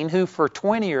speaking who for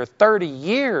 20 or 30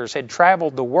 years had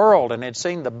traveled the world and had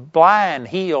seen the blind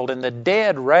healed and the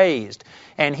dead raised,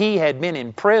 and he had been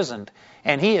imprisoned.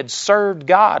 And he had served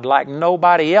God like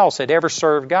nobody else had ever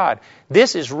served God.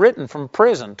 This is written from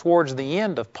prison towards the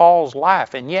end of Paul's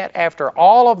life. And yet, after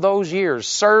all of those years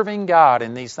serving God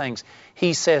in these things,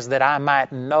 he says that I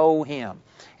might know Him.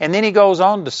 And then he goes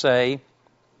on to say,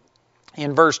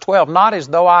 in verse 12, not as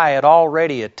though I had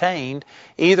already attained,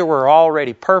 either were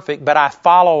already perfect, but I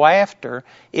follow after,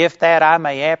 if that I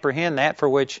may apprehend that for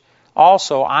which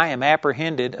also I am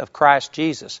apprehended of Christ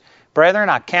Jesus. Brethren,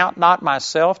 I count not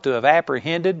myself to have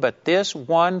apprehended, but this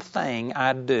one thing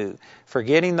I do,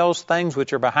 forgetting those things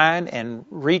which are behind and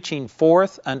reaching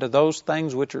forth unto those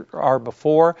things which are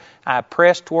before, I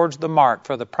press towards the mark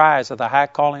for the prize of the high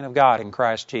calling of God in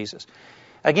Christ Jesus.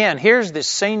 Again, here's this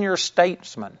senior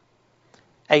statesman,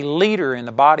 a leader in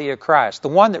the body of Christ, the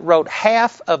one that wrote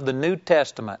half of the New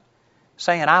Testament,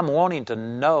 saying, I'm wanting to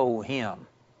know Him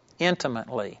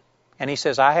intimately. And he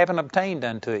says, I haven't obtained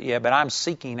unto it yet, but I'm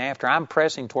seeking after, I'm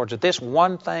pressing towards it. This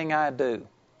one thing I do.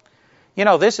 You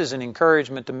know, this is an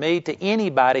encouragement to me, to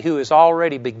anybody who has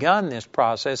already begun this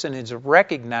process and has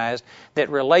recognized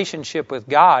that relationship with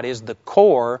God is the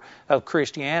core of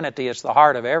Christianity. It's the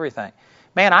heart of everything.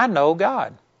 Man, I know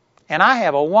God, and I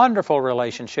have a wonderful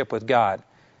relationship with God.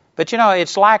 But you know,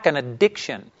 it's like an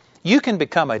addiction. You can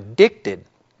become addicted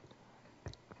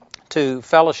to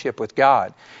fellowship with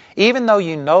God. Even though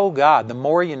you know God, the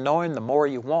more you know Him, the more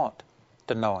you want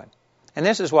to know Him. And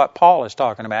this is what Paul is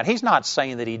talking about. He's not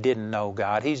saying that he didn't know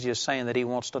God. He's just saying that he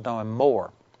wants to know Him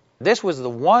more. This was the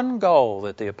one goal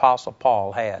that the Apostle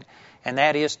Paul had, and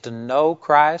that is to know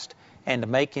Christ and to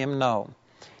make Him known.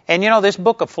 And you know, this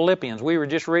book of Philippians, we were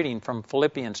just reading from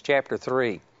Philippians chapter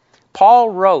 3. Paul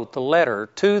wrote the letter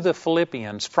to the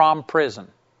Philippians from prison.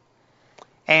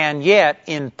 And yet,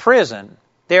 in prison,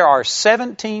 There are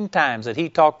 17 times that he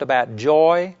talked about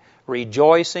joy,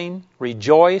 rejoicing,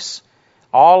 rejoice,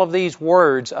 all of these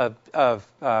words of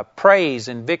praise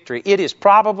and victory. It is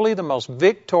probably the most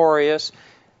victorious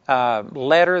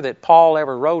letter that Paul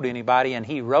ever wrote anybody, and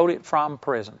he wrote it from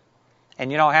prison.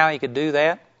 And you know how he could do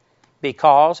that?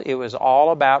 Because it was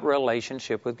all about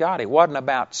relationship with God. It wasn't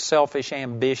about selfish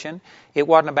ambition. It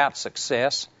wasn't about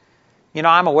success. You know,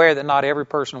 I'm aware that not every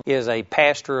person is a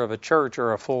pastor of a church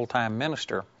or a full-time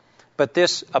minister, but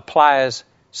this applies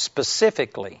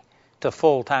specifically to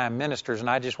full-time ministers, and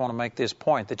I just want to make this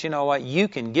point, that you know what, you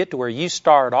can get to where you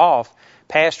start off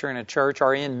pastoring a church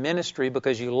or in ministry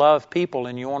because you love people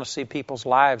and you want to see people's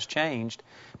lives changed,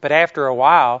 but after a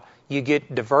while, you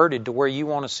get diverted to where you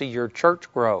want to see your church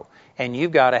grow, and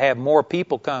you've got to have more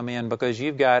people come in because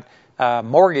you've got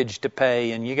mortgage to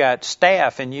pay, and you got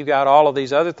staff, and you got all of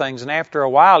these other things, and after a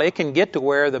while, it can get to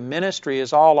where the ministry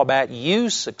is all about you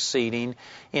succeeding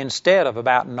instead of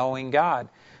about knowing God.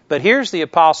 But here's the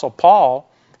Apostle Paul,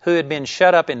 who had been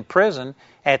shut up in prison.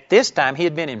 At this time, he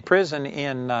had been in prison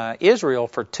in Israel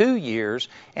for 2 years,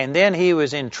 and then he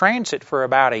was in transit for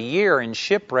about a year and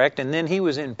shipwrecked, and then he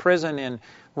was in prison in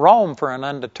Rome for an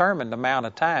undetermined amount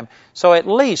of time. So at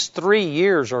least 3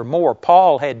 years or more,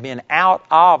 Paul had been out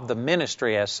of the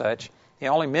ministry as such. The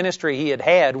only ministry he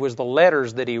had was the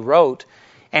letters that he wrote.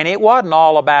 And it wasn't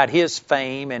all about his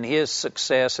fame and his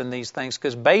success and these things,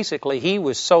 because basically he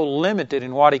was so limited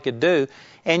in what he could do.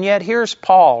 And yet here's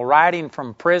Paul writing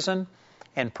from prison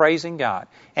and praising God.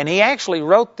 And he actually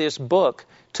wrote this book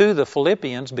to the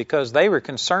Philippians because they were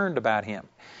concerned about him.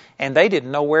 And they didn't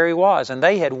know where he was. And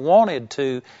they had wanted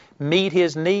to meet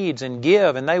his needs and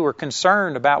give. And they were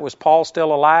concerned about, was Paul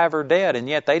still alive or dead? And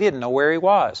yet they didn't know where he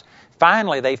was.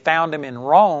 Finally, they found him in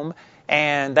Rome.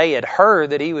 And they had heard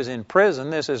that he was in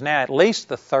prison. This is now at least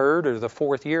the 3rd or the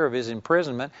 4th year of his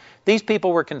imprisonment. These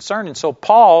people were concerned. And so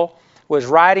Paul was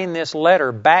writing this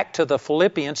letter back to the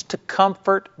Philippians to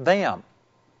comfort them.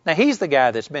 Now, he's the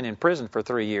guy that's been in prison for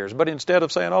 3 years. But instead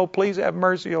of saying, oh, please have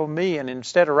mercy on me, and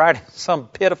instead of writing some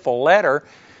pitiful letter,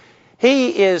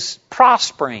 he is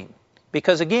prospering.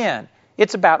 Because, again,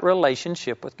 it's about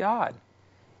relationship with God.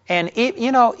 And,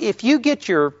 if you get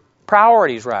your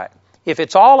priorities right, if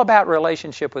it's all about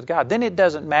relationship with God, then it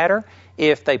doesn't matter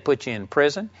if they put you in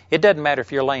prison. It doesn't matter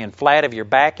if you're laying flat of your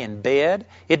back in bed.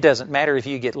 It doesn't matter if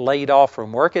you get laid off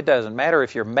from work. It doesn't matter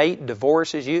if your mate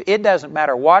divorces you. It doesn't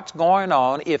matter what's going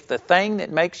on. If the thing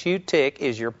that makes you tick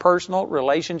is your personal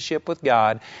relationship with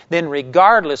God, then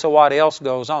regardless of what else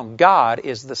goes on, God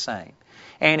is the same.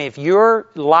 And if your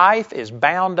life is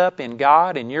bound up in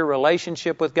God and your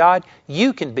relationship with God,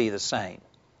 you can be the same.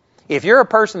 If you're a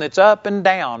person that's up and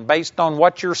down based on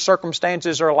what your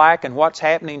circumstances are like and what's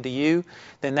happening to you,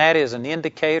 then that is an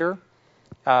indicator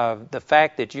of the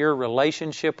fact that your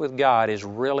relationship with God is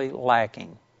really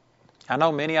lacking. I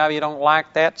know many of you don't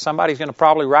like that. Somebody's going to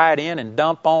probably write in and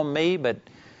dump on me, but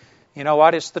you know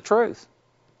what? It's the truth.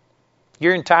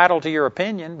 You're entitled to your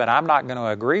opinion, but I'm not going to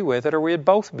agree with it or we'd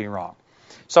both be wrong.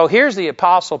 So here's the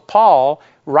Apostle Paul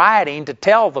writing to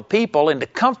tell the people and to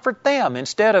comfort them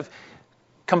instead of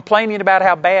complaining about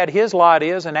how bad his lot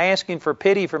is and asking for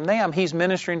pity from them. He's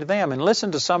ministering to them. And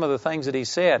listen to some of the things that he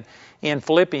said in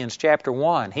Philippians chapter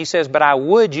 1. He says, but I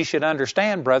would you should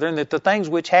understand, brethren, that the things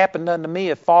which happened unto me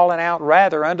have fallen out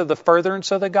rather unto the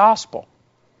furtherance of the gospel.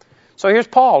 So here's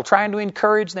Paul trying to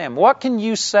encourage them. What can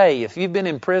you say if you've been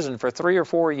in prison for 3 or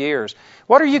 4 years?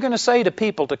 What are you going to say to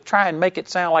people to try and make it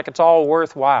sound like it's all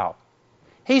worthwhile?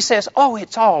 He says, oh,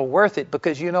 it's all worth it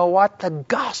because you know what? The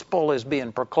gospel is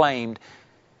being proclaimed.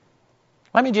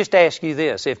 Let me just ask you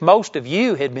this. If most of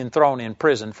you had been thrown in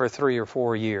prison for 3 or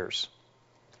 4 years,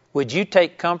 would you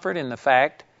take comfort in the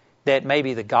fact that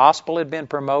maybe the gospel had been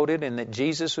promoted and that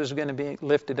Jesus was going to be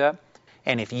lifted up?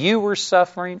 And if you were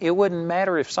suffering, it wouldn't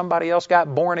matter if somebody else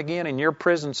got born again in your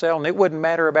prison cell, and it wouldn't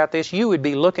matter about this. You would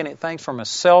be looking at things from a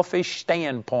selfish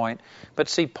standpoint. But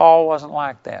see, Paul wasn't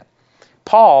like that.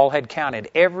 Paul had counted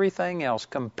everything else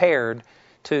compared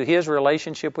to his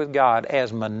relationship with God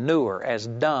as manure, as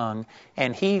dung,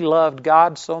 and he loved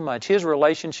God so much. His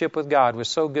relationship with God was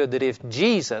so good that if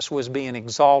Jesus was being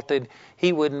exalted,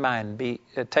 he wouldn't mind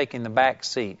taking the back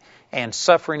seat and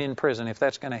suffering in prison if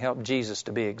that's going to help Jesus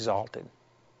to be exalted.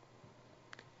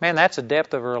 Man, that's a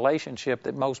depth of a relationship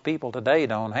that most people today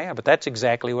don't have, but that's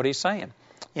exactly what he's saying.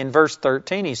 In verse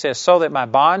 13, he says, so that my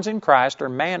bonds in Christ are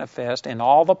manifest in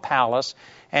all the palace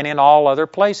and in all other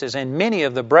places. And many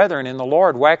of the brethren in the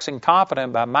Lord, waxing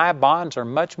confident by my bonds, are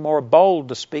much more bold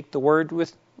to speak the word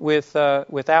with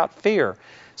without fear.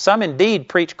 Some indeed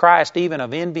preach Christ even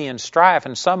of envy and strife,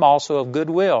 and some also of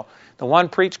goodwill. The one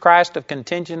preached Christ of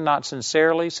contention, not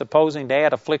sincerely, supposing to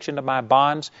add affliction to my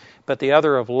bonds, but the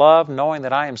other of love, knowing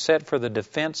that I am set for the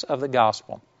defense of the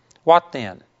gospel. What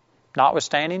then?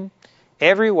 Notwithstanding,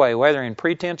 every way, whether in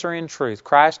pretense or in truth,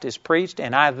 Christ is preached,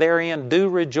 and I therein do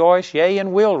rejoice, yea,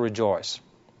 and will rejoice.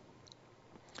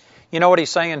 You know what he's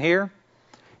saying here?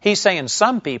 He's saying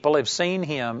some people have seen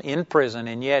him in prison,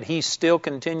 and yet he still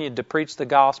continued to preach the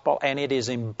gospel, and it has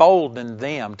emboldened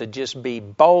them to just be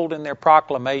bold in their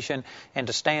proclamation and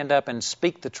to stand up and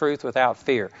speak the truth without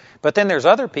fear. But then there's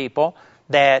other people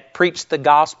that preach the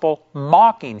gospel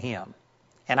mocking him.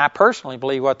 And I personally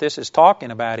believe what this is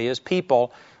talking about is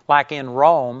people like in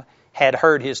Rome had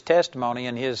heard his testimony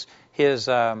and his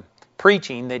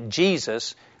preaching that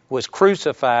Jesus was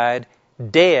crucified,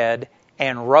 dead,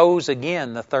 and rose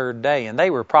again the third day. And they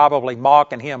were probably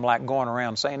mocking him, like going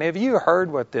around saying, have you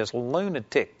heard what this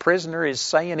lunatic prisoner is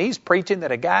saying? He's preaching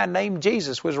that a guy named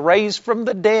Jesus was raised from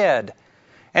the dead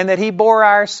and that he bore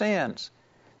our sins.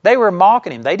 They were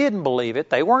mocking him. They didn't believe it.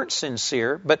 They weren't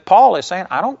sincere. But Paul is saying,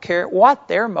 I don't care what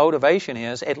their motivation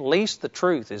is, at least the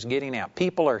truth is getting out.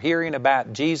 People are hearing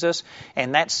about Jesus,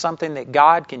 and that's something that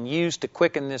God can use to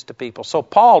quicken this to people. So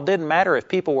Paul didn't matter if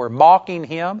people were mocking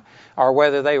him or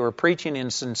whether they were preaching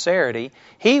in sincerity.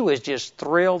 He was just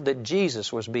thrilled that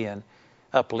Jesus was being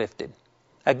uplifted.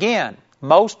 Again,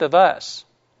 most of us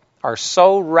are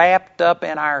so wrapped up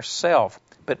in ourselves.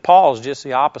 But Paul's just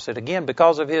the opposite. Again,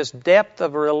 because of his depth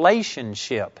of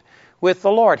relationship with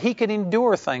the Lord, he could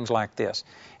endure things like this.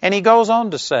 And he goes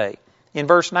on to say in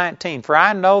verse 19, for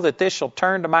I know that this shall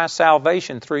turn to my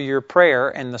salvation through your prayer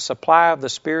and the supply of the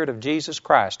Spirit of Jesus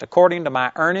Christ, according to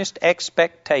my earnest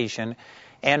expectation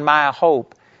and my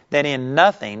hope that in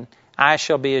nothing I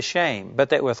shall be ashamed,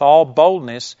 but that with all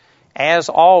boldness, as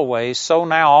always, so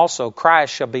now also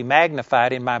Christ shall be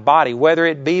magnified in my body, whether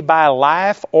it be by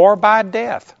life or by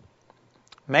death.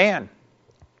 Man,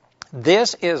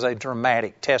 this is a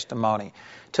dramatic testimony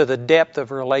to the depth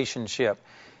of relationship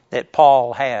that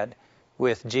Paul had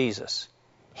with Jesus.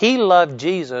 He loved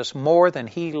Jesus more than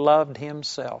he loved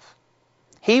himself.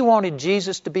 He wanted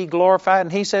Jesus to be glorified,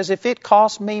 and he says, if it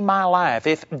costs me my life,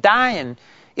 if dying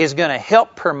is going to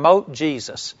help promote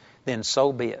Jesus, then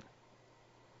so be it.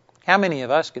 How many of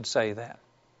us could say that?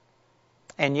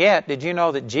 And yet, did you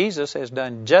know that Jesus has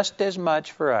done just as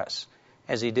much for us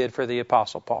as he did for the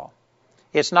Apostle Paul?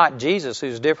 It's not Jesus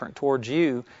who's different towards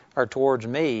you or towards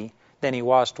me than he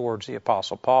was towards the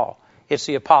Apostle Paul. It's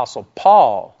the Apostle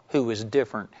Paul who is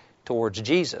different towards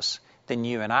Jesus than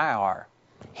you and I are.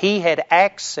 He had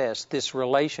accessed this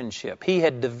relationship. He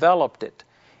had developed it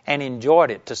and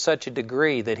enjoyed it to such a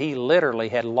degree that he literally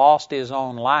had lost his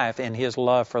own life in his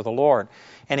love for the Lord.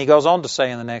 And he goes on to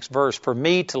say in the next verse, for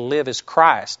me to live is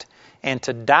Christ, and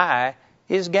to die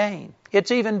is gain. It's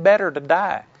even better to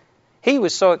die. He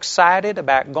was so excited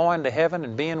about going to heaven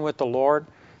and being with the Lord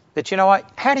that, you know what,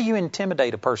 how do you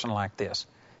intimidate a person like this?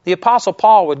 The Apostle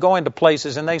Paul would go into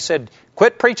places and they said,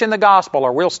 quit preaching the gospel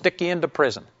or we'll stick you into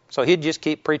prison. So he'd just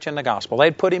keep preaching the gospel.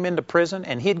 They'd put him into prison,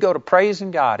 and he'd go to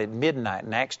praising God at midnight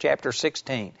in Acts chapter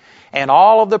 16. And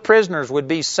all of the prisoners would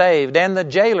be saved, and the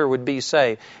jailer would be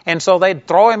saved. And so they'd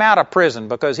throw him out of prison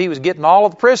because he was getting all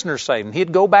of the prisoners saved. And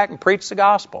he'd go back and preach the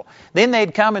gospel. Then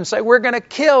they'd come and say, we're going to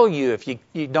kill you if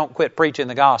you don't quit preaching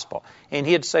the gospel. And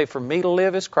he'd say, for me to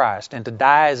live is Christ, and to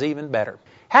die is even better.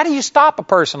 How do you stop a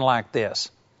person like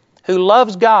this who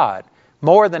loves God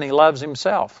more than he loves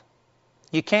himself?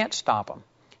 You can't stop him.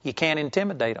 You can't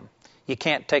intimidate them. You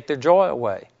can't take their joy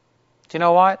away. Do you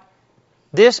know what?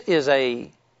 This is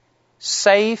a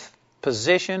safe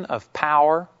position of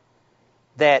power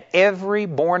that every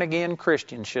born-again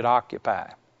Christian should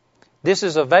occupy. This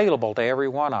is available to every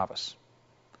one of us.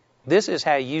 This is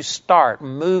how you start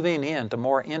moving into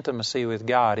more intimacy with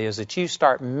God, is that you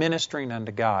start ministering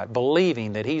unto God,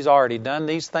 believing that He's already done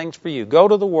these things for you. Go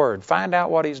to the Word. Find out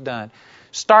what He's done.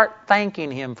 Start thanking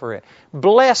Him for it.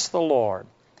 Bless the Lord.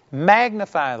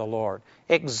 Magnify the Lord.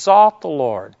 Exalt the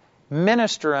Lord.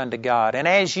 Minister unto God. And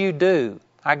as you do,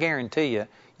 I guarantee you,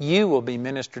 you will be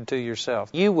ministered to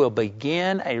yourself. You will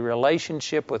begin a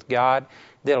relationship with God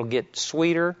that'll get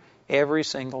sweeter every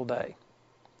single day.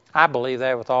 I believe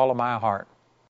that with all of my heart.